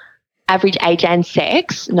and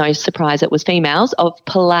sex, no surprise it was females, of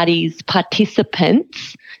Pilates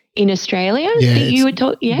participants in Australia? Yeah, that you were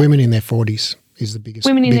women in their 40s is the biggest,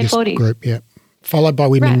 women in their 40s group, yeah. Followed by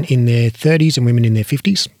women in their 30s and women in their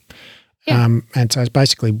 50s. Yeah. And so it's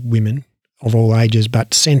basically women of all ages,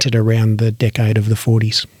 but centred around the decade of the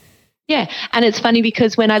 40s. Yeah, and it's funny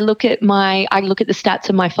because when I look at the stats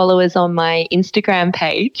of my followers on my Instagram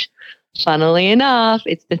page, funnily enough,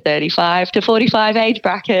 it's the 35 to 45 age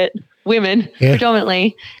bracket, women,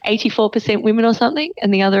 predominantly 84% women or something,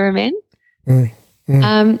 and the other are men.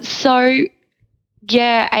 So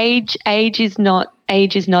yeah, age is not a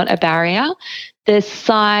barrier. The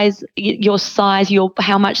size,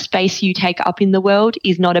 how much space you take up in the world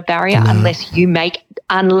is not a barrier unless you make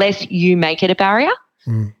it a barrier.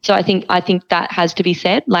 So I think that has to be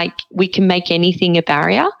said. Like, we can make anything a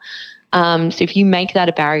barrier. So if you make that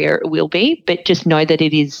a barrier, it will be, but just know that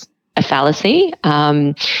it is a fallacy.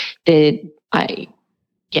 It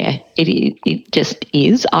just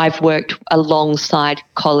is. I've worked alongside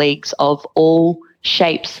colleagues of all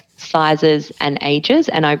shapes, sizes, and ages,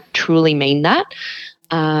 and I truly mean that.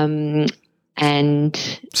 And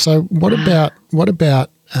so, what about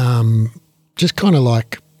just kind of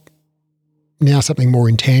like now something more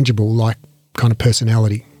intangible, like kind of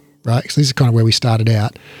personality, right? So this is kind of where we started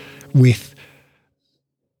out with.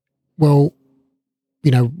 Well,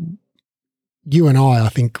 you and I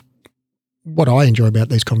think. What I enjoy about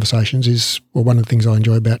these conversations is, well, one of the things I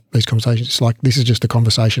enjoy about these conversations is like, this is just a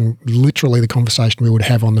conversation, literally the conversation we would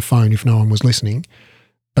have on the phone if no one was listening,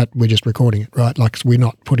 but we're just recording it, right? Like, we're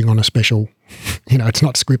not putting on a special, it's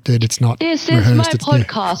not scripted, it's not rehearsed. This is my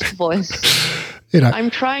podcast voice. I'm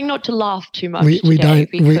trying not to laugh too much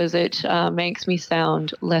because it makes me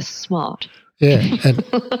sound less smart. Yeah,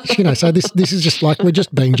 and so this is just like, we're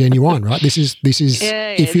just being genuine, right? This is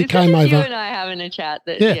if you came over, you and I having a chat.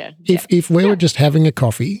 If we were just having a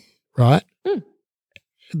coffee, right?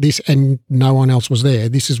 This, and no one else was there,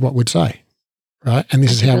 this is what we'd say, right? And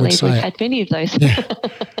this is how we'd say it. We've had many of those.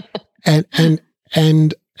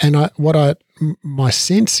 My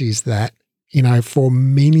sense is that for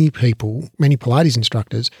many people, many Pilates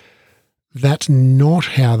instructors, that's not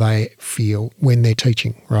how they feel when they're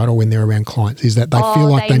teaching, right, or when they're around clients, is that they feel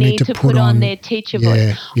like they need to put on their teacher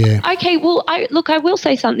voice. Yeah. Okay, well, I will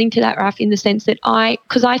say something to that, Raf, in the sense that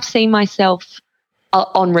because I've seen myself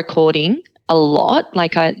on recording a lot.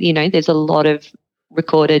 Like, there's a lot of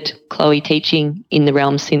recorded Chloe teaching in the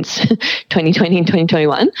realm since 2020 and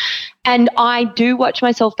 2021. And I do watch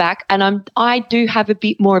myself back, and I do have a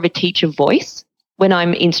bit more of a teacher voice when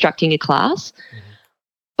I'm instructing a class.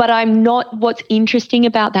 But I'm not, what's interesting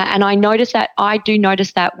about that, and I do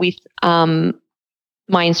notice that with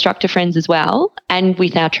my instructor friends as well and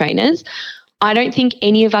with our trainers, I don't think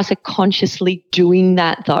any of us are consciously doing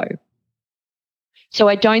that though. So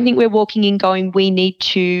I don't think we're walking in going, we need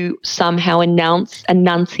to somehow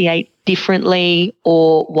enunciate differently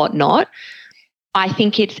or whatnot. I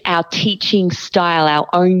think it's our teaching style, our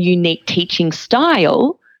own unique teaching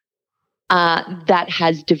style that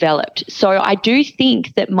has developed. So I do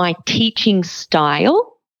think that my teaching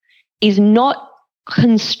style is not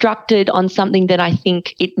constructed on something that I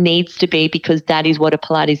think it needs to be because that is what a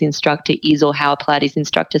Pilates instructor is or how a Pilates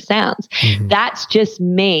instructor sounds. Mm-hmm. That's just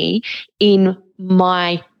me in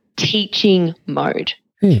my teaching mode.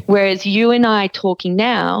 Whereas you and I talking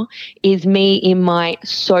now is me in my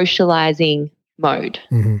socializing mode.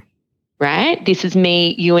 Mm-hmm. Right? This is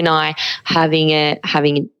me, you and I having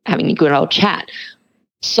a good old chat.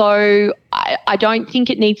 So I don't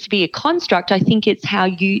think it needs to be a construct. I think it's how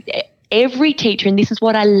every teacher, and this is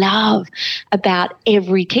what I love about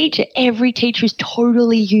every teacher is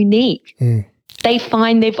totally unique. They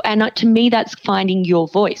find and to me, that's finding your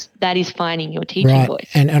voice. That is finding your teaching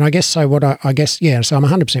voice. And I guess so. So I'm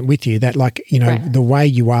 100% with you that, like, the way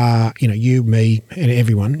you are, you, me, and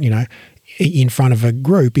everyone, in front of a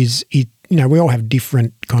group we all have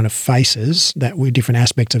different kind of faces different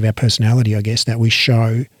aspects of our personality, I guess, that we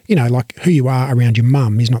show, like who you are around your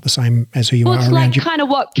mum is not the same as who you are around your... Well, it's like kind of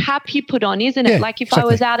what cap you put on, isn't it? Like if exactly. I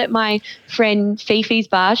was out at my friend Fifi's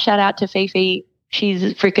bar, shout out to Fifi, she's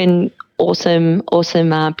a freaking awesome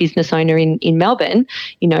business owner in Melbourne,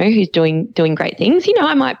 who's doing great things.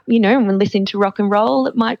 I might, when listening to rock and roll,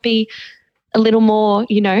 it might be a little more,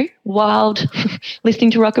 wild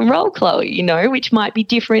listening to rock and roll, Chloe, which might be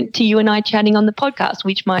different to you and I chatting on the podcast,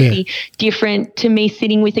 which might be different to me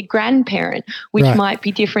sitting with a grandparent, which might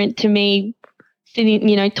be different to me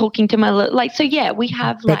sitting, talking to my, so we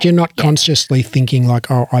have But you're not consciously thinking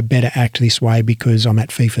like, oh, I better act this way because I'm at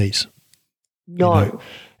Fifi's. No.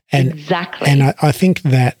 Exactly. And I think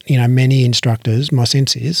that, many instructors, my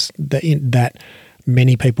sense is that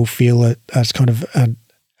many people feel it as kind of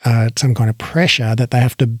some kind of pressure that they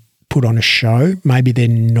have to put on a show. Maybe they're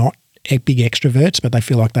not big extroverts, but they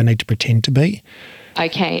feel like they need to pretend to be.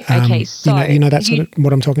 Okay. So that's sort of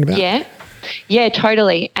what I'm talking about. Yeah,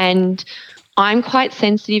 totally. And I'm quite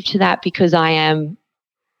sensitive to that because I am,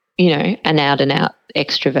 an out and out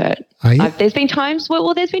extravert. Are you? There's been times where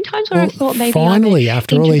I've thought maybe finally,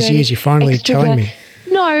 after all these years, you're finally telling me.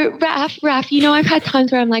 No, Raf, I've had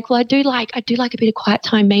times where I'm like, well, I do like a bit of quiet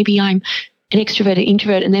time. Maybe I'm an extrovert or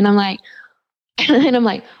introvert, and then I'm like,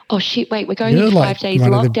 oh shit, wait, we're going into 5 days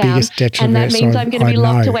lockdown, and that means I'm going to be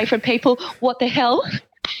locked away from people. What the hell?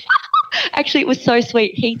 Actually, it was so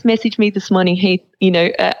sweet. Heath messaged me this morning. Heath,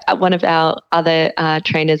 one of our other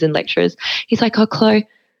trainers and lecturers. He's like, oh, Chloe,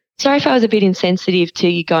 sorry if I was a bit insensitive to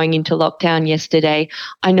you going into lockdown yesterday.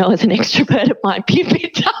 I know as an extrovert it might be a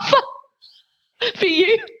bit tougher for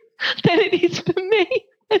you than it is for me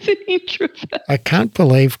as an introvert. I can't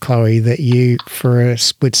believe, Chloe, that you for a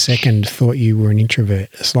split second thought you were an introvert.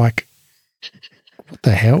 It's like, what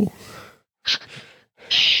the hell?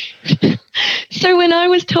 So when I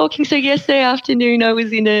was talking, yesterday afternoon I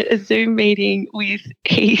was in a Zoom meeting with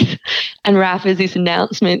Heath and Raf as this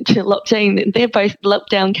announcement to lockdown. They're both,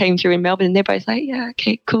 lockdown came through in Melbourne, and they're both like, yeah,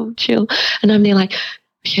 okay, cool, chill. And I'm there like,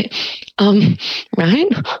 okay, right,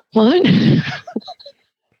 what?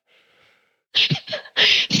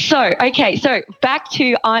 So back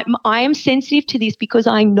to I am sensitive to this because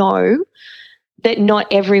I know that not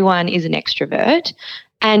everyone is an extrovert,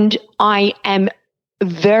 and I am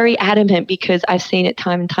very adamant because I've seen it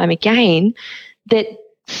time and time again that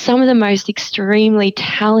some of the most extremely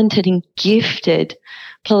talented and gifted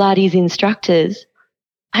Pilates instructors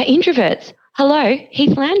are introverts. Hello,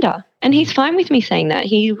 Heath Lander. And he's fine with me saying that.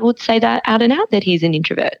 He would say that out and out that he's an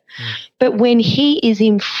introvert. But when he is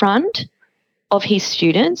in front of his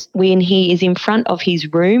students, when he is in front of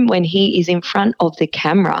his room, when he is in front of the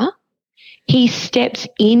camera, he steps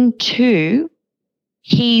into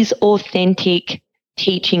his authentic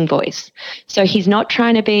teaching voice. So he's not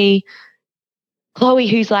trying to be Chloe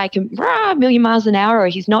who's like a million miles an hour, or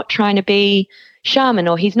he's not trying to be Charmin,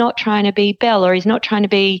 or he's not trying to be Belle, or he's not trying to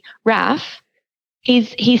be Raf.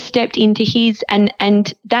 He's stepped into his, and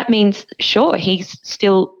that means, sure, he's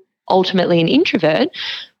still ultimately an introvert,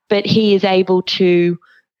 but he is able to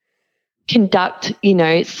conduct,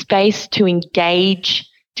 space to engage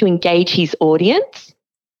his audience,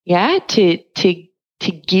 to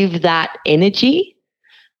give that energy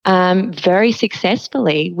very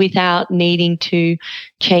successfully without needing to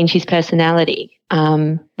change his personality.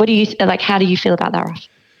 What do you like? How do you feel about that, Ross?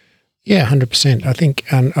 Yeah, 100%. I think,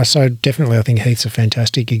 so definitely I think Heath's a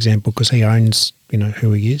fantastic example because he owns,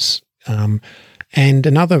 who he is. And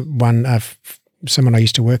another one, someone I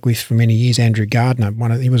used to work with for many years, Andrew Gardner,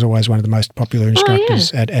 he was always one of the most popular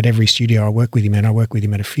instructors at every studio I work with him, and I work with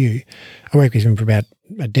him at a few. I worked with him for about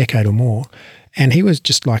a decade or more, and he was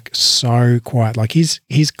just like so quiet. Like his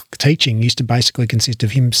teaching used to basically consist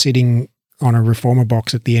of him sitting on a reformer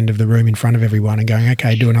box at the end of the room in front of everyone and going,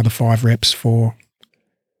 okay, do another 5 reps, 4,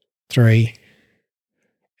 3,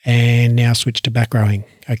 and now switch to back rowing.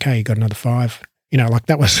 Okay, you got another 5. Like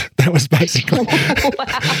that was basically.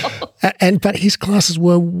 Wow. But his classes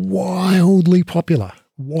were wildly popular.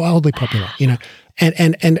 And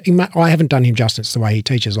I haven't done him justice the way he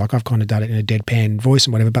teaches. Like I've kind of done it in a deadpan voice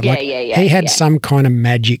and whatever. But he had some kind of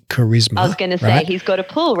magic charisma. I was going to say he's got a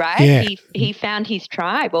pull, right? Yeah. He found his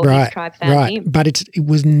tribe, or his tribe found him. But it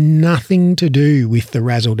was nothing to do with the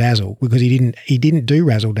razzle dazzle because he didn't do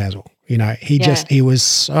razzle dazzle. He was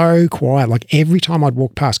so quiet. Like every time I'd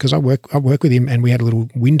walk past, because I work with him, and we had a little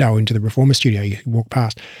window into the reformer studio. You walk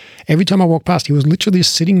past. Every time I walked past, he was literally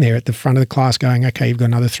just sitting there at the front of the class, going, "Okay, you've got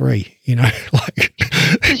another 3." Like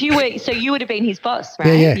because you would have been his boss,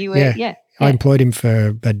 right? Yeah. I employed him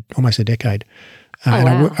for almost a decade,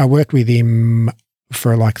 and wow. I worked with him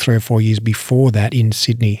for like 3 or 4 years before that in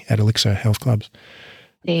Sydney at Elixir Health Clubs.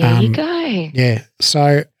 There you go. Yeah.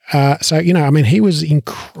 So he was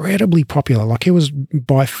incredibly popular. Like he was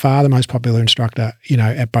by far the most popular instructor,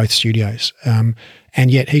 at both studios. And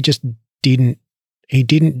yet he just didn't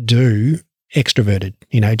do extroverted,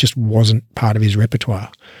 it just wasn't part of his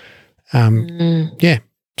repertoire. Yeah.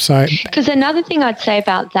 So, because another thing I'd say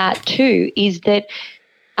about that too is that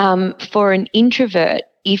for an introvert,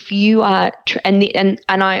 if you are,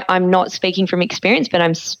 I'm not speaking from experience, but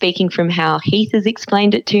I'm speaking from how Heath has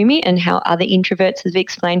explained it to me and how other introverts have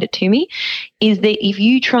explained it to me, is that if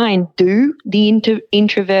you try and do the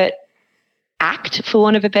introvert act, for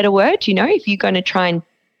want of a better word, if you're going to try and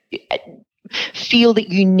feel that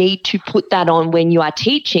you need to put that on when you are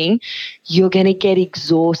teaching, you're going to get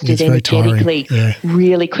exhausted energetically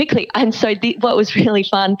really quickly. And so what was really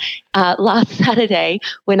fun last Saturday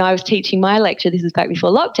when I was teaching my lecture, this is back before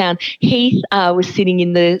lockdown, Heath was sitting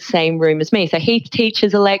in the same room as me. So Heath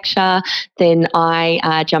teaches a lecture, then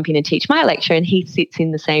I jump in and teach my lecture, and Heath sits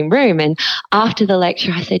in the same room. And after the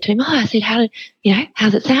lecture, I said to him, how's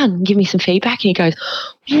it sound? And give me some feedback. And he goes,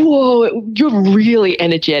 whoa, you're really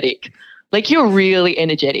energetic. Like, you're really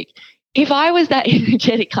energetic. If I was that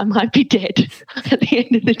energetic, I might be dead at the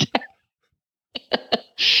end of the day.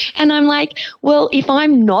 And I'm like, well, if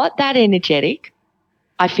I'm not that energetic,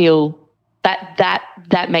 I feel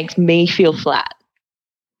that makes me feel flat.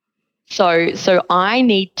 So I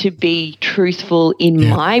need to be truthful in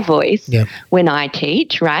my voice when I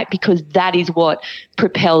teach, right? Because that is what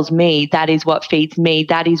propels me. That is what feeds me.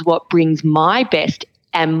 That is what brings my best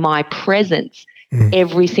and my presence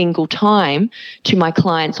every single time to my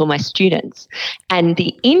clients or my students. And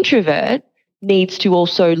the introvert needs to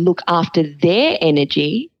also look after their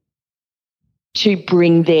energy to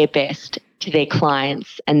bring their best to their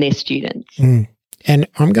clients and their students. And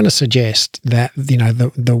I'm going to suggest that,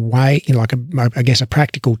 the way, I guess a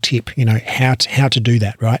practical tip, how to do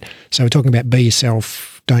that, right? So we're talking about be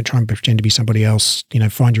yourself, don't try and pretend to be somebody else,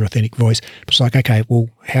 find your authentic voice. It's like, okay, well,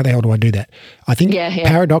 how the hell do I do that? I think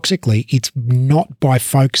paradoxically, it's not by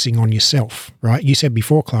focusing on yourself, right? You said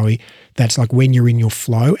before, Chloe, that's like when you're in your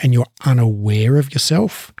flow and you're unaware of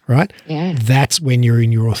yourself, right? Yeah. That's when you're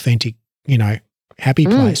in your authentic, happy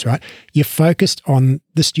place, right? You're focused on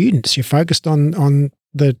the students. You're focused on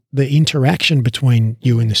the interaction between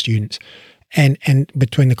you and the students and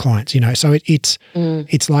between the clients, So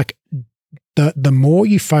it's like the more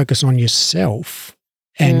you focus on yourself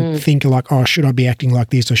and think like, oh, should I be acting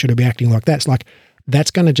like this or should I be acting like that? It's like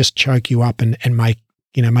that's going to just choke you up and make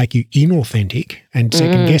you inauthentic and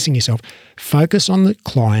second guessing yourself. Focus on the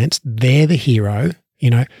clients. They're the hero.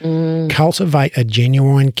 Cultivate a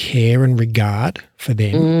genuine care and regard for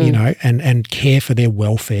them, and care for their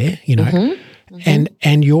welfare,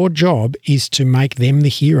 and your job is to make them the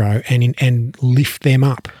hero and lift them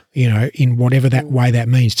up, in whatever that way that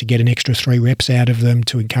means, to get an extra 3 reps out of them,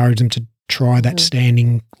 to encourage them to try that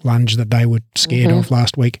standing lunge that they were scared of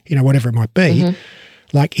last week, whatever it might be.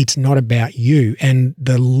 Like, it's not about you. And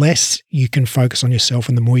the less you can focus on yourself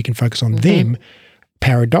and the more you can focus on them,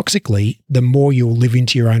 paradoxically, the more you'll live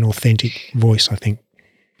into your own authentic voice, I think.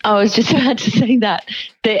 I was just about to say that.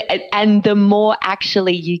 And the more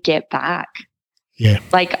actually you get back. Yeah.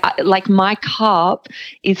 Like my cup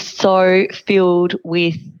is so filled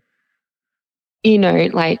with,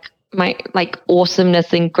 my like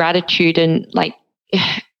awesomeness and gratitude and like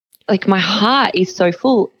my heart is so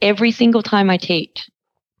full every single time I teach.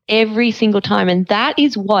 Every single time. And that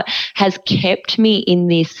is what has kept me in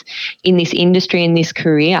this industry, in this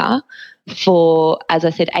career for, as I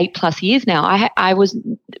said, 8+ years now. I was,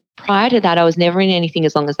 prior to that, I was never in anything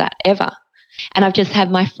as long as that, ever. And I've just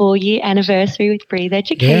had my 4-year anniversary with Breathe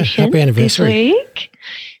Education. Yeah, happy anniversary. This week.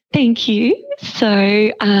 Thank you. So,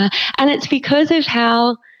 and it's because of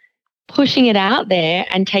how pushing it out there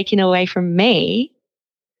and taking away from me,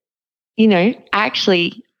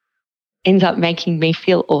 actually ends up making me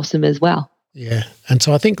feel awesome as well. Yeah. And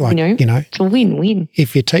so I think it's a win-win.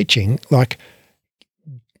 If you're teaching, like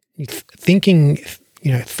thinking,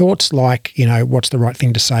 thoughts like, what's the right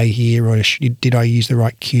thing to say here, or did I use the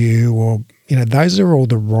right cue, or, those are all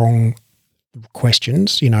the wrong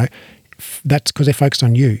questions, That's because they're focused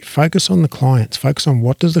on you. Focus on the clients. Focus on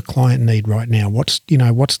what does the client need right now? What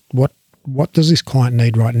does this client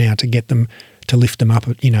need right now to get them, to lift them up,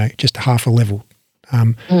 just half a level.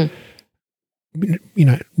 Think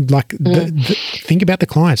about the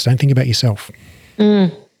clients. Don't think about yourself.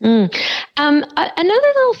 Another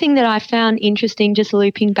little thing that I found interesting, just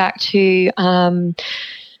looping back to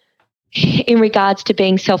in regards to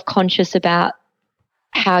being self-conscious about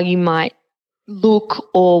how you might look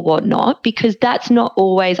or whatnot, because that's not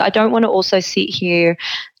always, I don't want to also sit here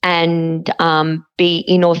and be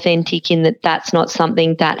inauthentic in that that's not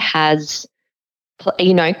something that has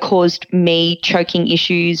caused me choking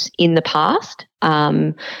issues in the past.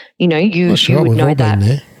 You would know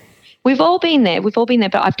that. We've all been there,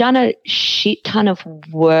 but I've done a shit ton of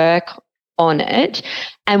work on it.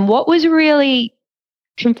 And what was really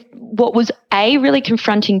really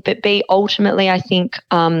confronting, but B, ultimately, I think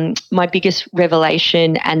my biggest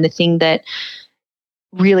revelation and the thing that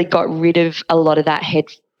really got rid of a lot of that head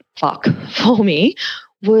fuck for me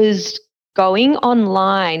was going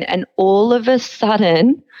online, and all of a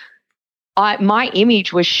sudden my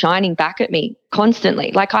image was shining back at me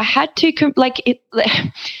constantly. Like I had to,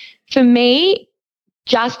 for me,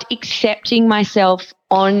 just accepting myself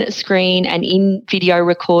on screen and in video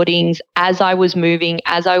recordings as I was moving,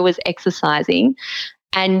 as I was exercising,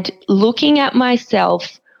 and looking at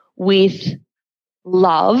myself with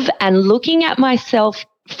love and looking at myself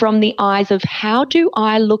from the eyes of how do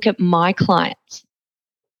I look at my clients?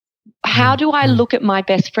 How do I look at my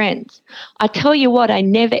best friends? I tell you what, I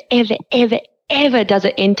never, ever, ever, ever does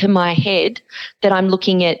it enter my head that I'm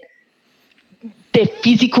looking at their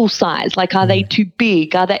physical size. Like, are they too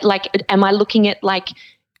big? Are they am I looking at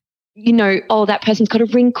oh, that person's got a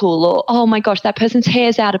wrinkle, or, oh my gosh, that person's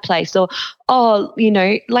hair's out of place, or, oh,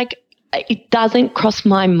 it doesn't cross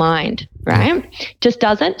my mind, right? Just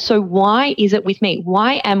doesn't. So why is it with me?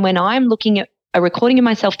 When I'm looking at a recording of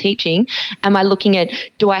myself teaching, am I looking at,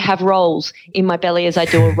 do I have rolls in my belly as I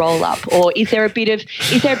do a roll up, or is there a bit of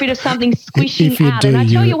something squishing out? And I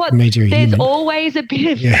tell you what, there's always a bit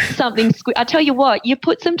of something. I tell you what, you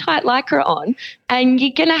put some tight lycra on, and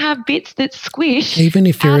you're gonna have bits that squish. Even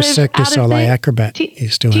if you're a Cirque du Soleil acrobat, you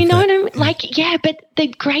still. Do you know what I mean? But the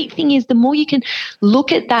great thing is, the more you can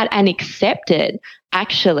look at that and accept it,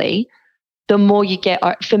 actually, the more you get.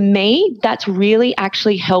 For me, that's really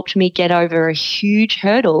actually helped me get over a huge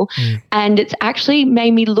hurdle. And it's actually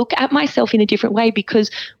made me look at myself in a different way,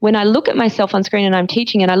 because when I look at myself on screen and I'm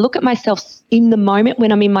teaching, and I look at myself in the moment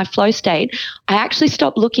when I'm in my flow state, I actually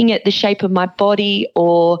stop looking at the shape of my body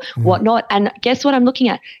or whatnot. And guess what I'm looking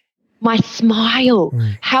at? My smile.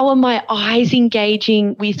 How are my eyes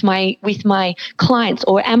engaging with my clients?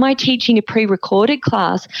 Or am I teaching a pre-recorded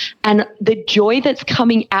class and the joy that's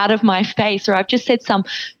coming out of my face, or I've just said some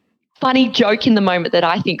funny joke in the moment that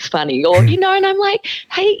I think's funny, or and I'm like,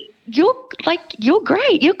 hey, you're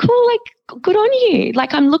great, you're cool, like, good on you.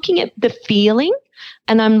 Like, I'm looking at the feeling,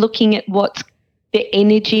 and I'm looking at what's the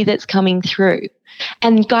energy that's coming through.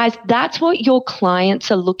 And guys, that's what your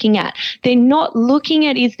clients are looking at. They're not looking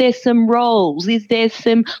at, is there some rolls? Is there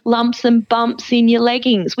some lumps and bumps in your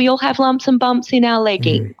leggings? We all have lumps and bumps in our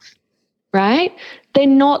leggings, right? They're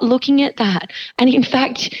not looking at that. And in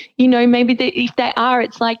fact, maybe if they are,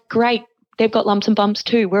 it's like, great, they've got lumps and bumps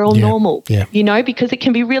too. We're all normal, because it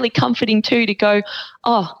can be really comforting too to go,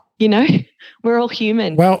 oh, we're all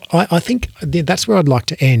human. Well, I think that's where I'd like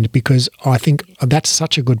to end, because I think that's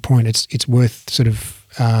such a good point. It's worth sort of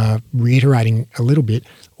reiterating a little bit,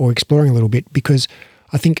 or exploring a little bit, because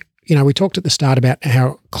I think, we talked at the start about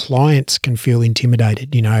how clients can feel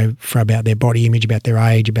intimidated, about their body image, about their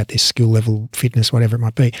age, about their skill level, fitness, whatever it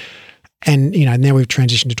might be. And, now we've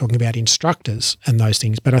transitioned to talking about instructors and those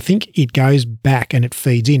things. But I think it goes back and it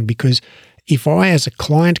feeds in, because if I, as a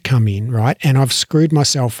client, come in, right, and I've screwed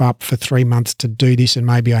myself up for 3 months to do this, and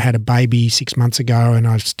maybe I had a baby 6 months ago and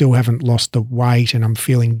I still haven't lost the weight and I'm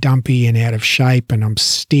feeling dumpy and out of shape and I'm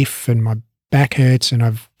stiff and my back hurts and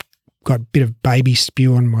I've got a bit of baby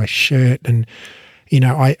spew on my shirt, and,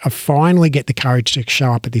 I finally get the courage to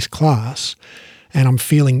show up at this class and I'm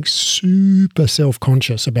feeling super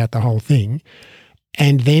self-conscious about the whole thing.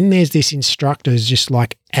 And then there's this instructor who's just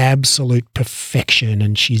like absolute perfection,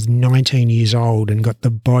 and she's 19 years old and got the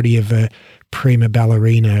body of a prima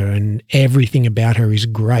ballerina, and everything about her is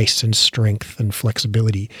grace and strength and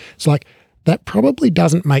flexibility. It's like, that probably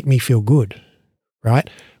doesn't make me feel good, right?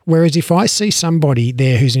 Whereas if I see somebody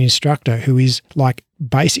there who's an instructor who is like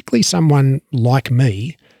basically someone like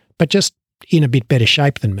me, but just in a bit better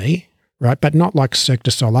shape than me, right? But not like Cirque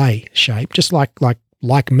du Soleil shape, just like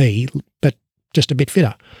me, but just a bit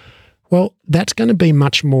fitter. Well, that's going to be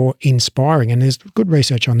much more inspiring. And there's good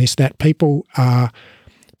research on this, that people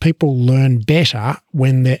learn better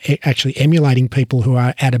when they're actually emulating people who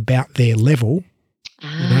are at about their level,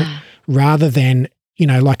 rather than,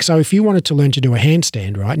 so if you wanted to learn to do a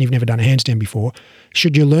handstand, right, and you've never done a handstand before,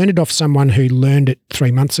 should you learn it off someone who learned it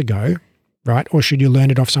 3 months ago, right, or should you learn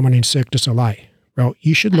it off someone in Cirque du Soleil? Well,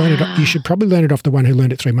 you should learn it. You should probably learn it off the one who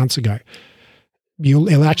learned it 3 months ago.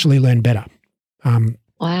 You'll actually learn better.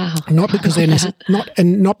 Wow. Not because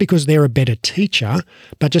not because they're a better teacher,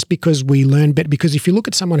 but just because we learn better. Because if you look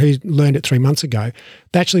at someone who learned it 3 months ago,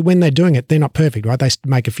 they actually, when they're doing it, they're not perfect, right? They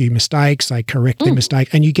make a few mistakes, they correct their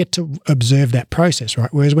mistake, and you get to observe that process,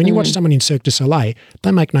 right? Whereas when you watch someone in Cirque du Soleil,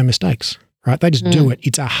 they make no mistakes, right? They just do it.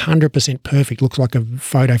 It's 100% perfect. Looks like a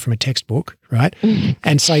photo from a textbook, right?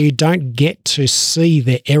 And so you don't get to see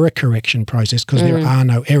the error correction process because there are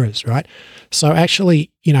no errors, right? So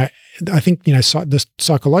actually, I think,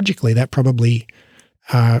 psychologically that probably,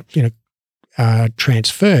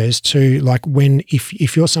 transfers to like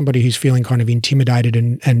if you're somebody who's feeling kind of intimidated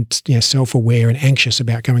and self-aware and anxious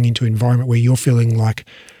about going into an environment where you're feeling like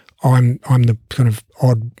I'm the kind of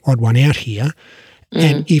odd one out here.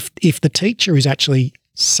 And if the teacher is actually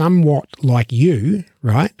somewhat like you,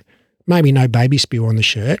 right, maybe no baby spew on the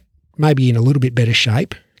shirt, maybe in a little bit better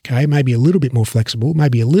shape, okay, maybe a little bit more flexible,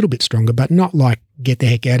 maybe a little bit stronger, but not like get the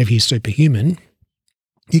heck out of here superhuman,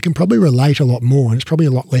 you can probably relate a lot more, and it's probably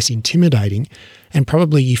a lot less intimidating, and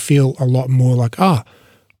probably you feel a lot more like, I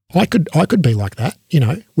could be like that,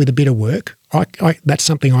 with a bit of work. That's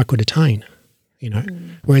something I could attain,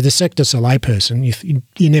 Whereas the Cirque du Soleil person, you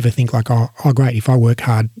never think like, oh, great, if I work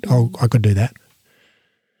hard, I could do that.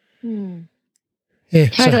 Yeah,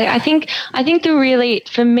 totally. I think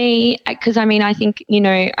for me, because I think,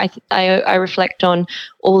 I reflect on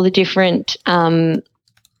all the different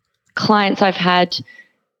clients I've had,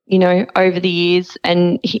 over the years,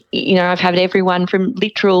 and, I've had everyone from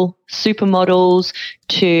literal supermodels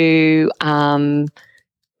to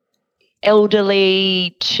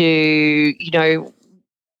elderly to,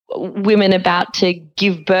 women about to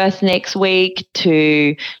give birth next week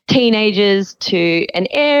to teenagers and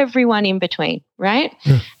everyone in between, right?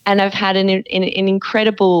 Yeah. And I've had an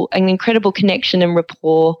incredible connection and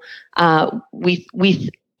rapport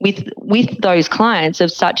with those clients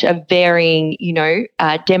of such a varying,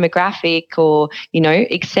 demographic or,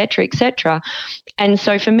 et cetera, et cetera. And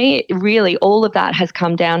so for me, really all of that has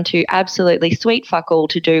come down to absolutely sweet fuck all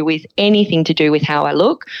to do with anything to do with how I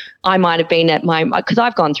look. I might have been because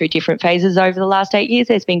I've gone through different phases over the last 8 years.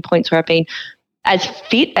 There's been points where I've been as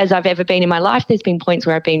fit as I've ever been in my life. There's been points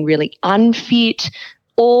where I've been really unfit,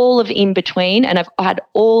 all of in between. And I've had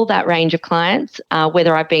all that range of clients,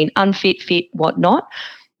 whether I've been unfit, fit, whatnot.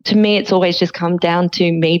 To me, it's always just come down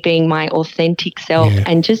to me being my authentic self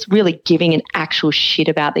and just really giving an actual shit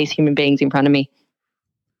about these human beings in front of me.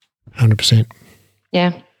 100%.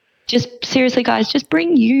 Yeah. Just seriously, guys, just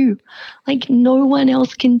bring you. Like no one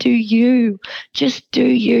else can do you. Just do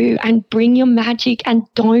you and bring your magic, and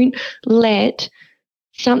don't let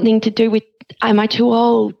something to do with, am I too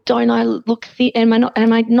old? Don't I look thin? Am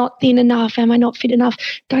I not thin enough? Am I not fit enough?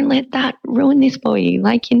 Don't let that ruin this for you.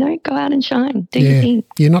 Like, go out and shine. Do your thing.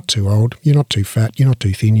 You're not too old. You're not too fat. You're not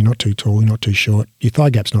too thin. You're not too tall. You're not too short. Your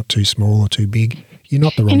thigh gap's not too small or too big. You're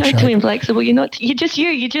not the wrong shape. You're not too inflexible. You're just you.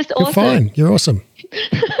 You're just awesome. You're fine. You're awesome.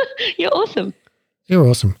 You're awesome. You're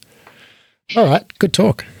awesome. All right. Good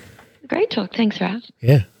talk. Great talk. Thanks, Ralph.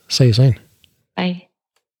 Yeah. See you soon. Bye.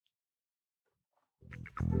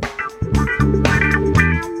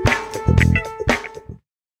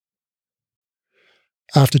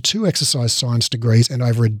 After 2 exercise science degrees and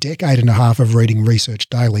over a decade and a half of reading research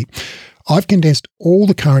daily, I've condensed all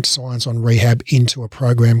the current science on rehab into a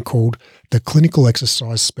program called the Clinical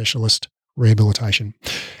Exercise Specialist rehabilitation.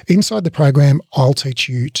 Inside the program, I'll teach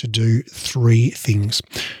you to do 3 things.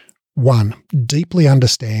 1, deeply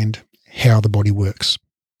understand how the body works.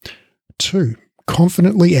 2,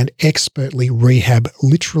 confidently and expertly rehab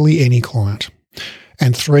literally any client.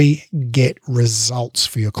 And 3, get results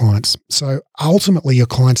for your clients. So ultimately, your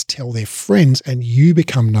clients tell their friends and you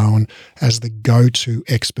become known as the go-to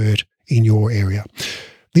expert in your area.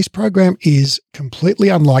 This program is completely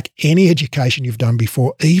unlike any education you've done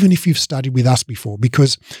before, even if you've studied with us before,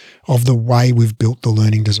 because of the way we've built the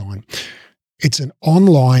learning design. It's an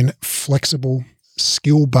online, flexible,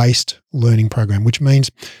 skill-based learning program, which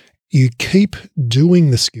means you keep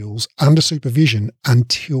doing the skills under supervision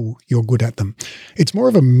until you're good at them. It's more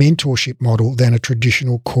of a mentorship model than a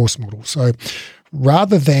traditional course model. So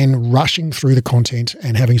rather than rushing through the content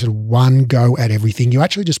and having sort of one go at everything, you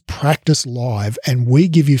actually just practice live and we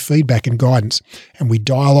give you feedback and guidance and we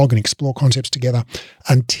dialogue and explore concepts together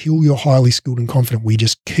until you're highly skilled and confident. We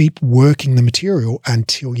just keep working the material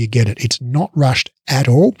until you get it. It's not rushed at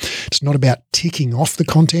all. It's not about ticking off the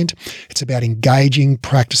content. It's about engaging,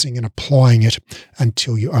 practicing, and applying it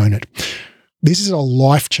until you own it. This is a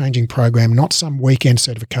life-changing program, not some weekend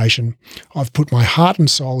certification. I've put my heart and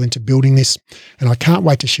soul into building this, and I can't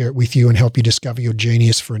wait to share it with you and help you discover your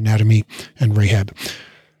genius for anatomy and rehab.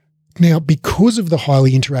 Now, because of the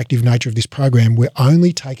highly interactive nature of this program, we're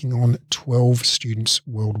only taking on 12 students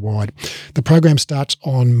worldwide. The program starts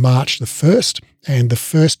on March the 1st, and the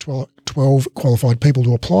first 12 qualified people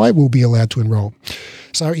to apply will be allowed to enroll.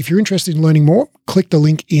 So if you're interested in learning more, click the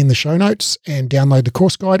link in the show notes and download the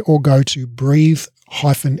course guide, or go to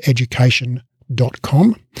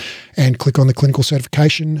breathe-education.com and click on the clinical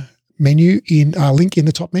certification menu link in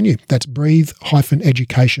the top menu. That's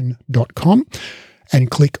breathe-education.com and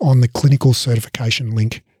click on the clinical certification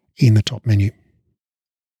link in the top menu.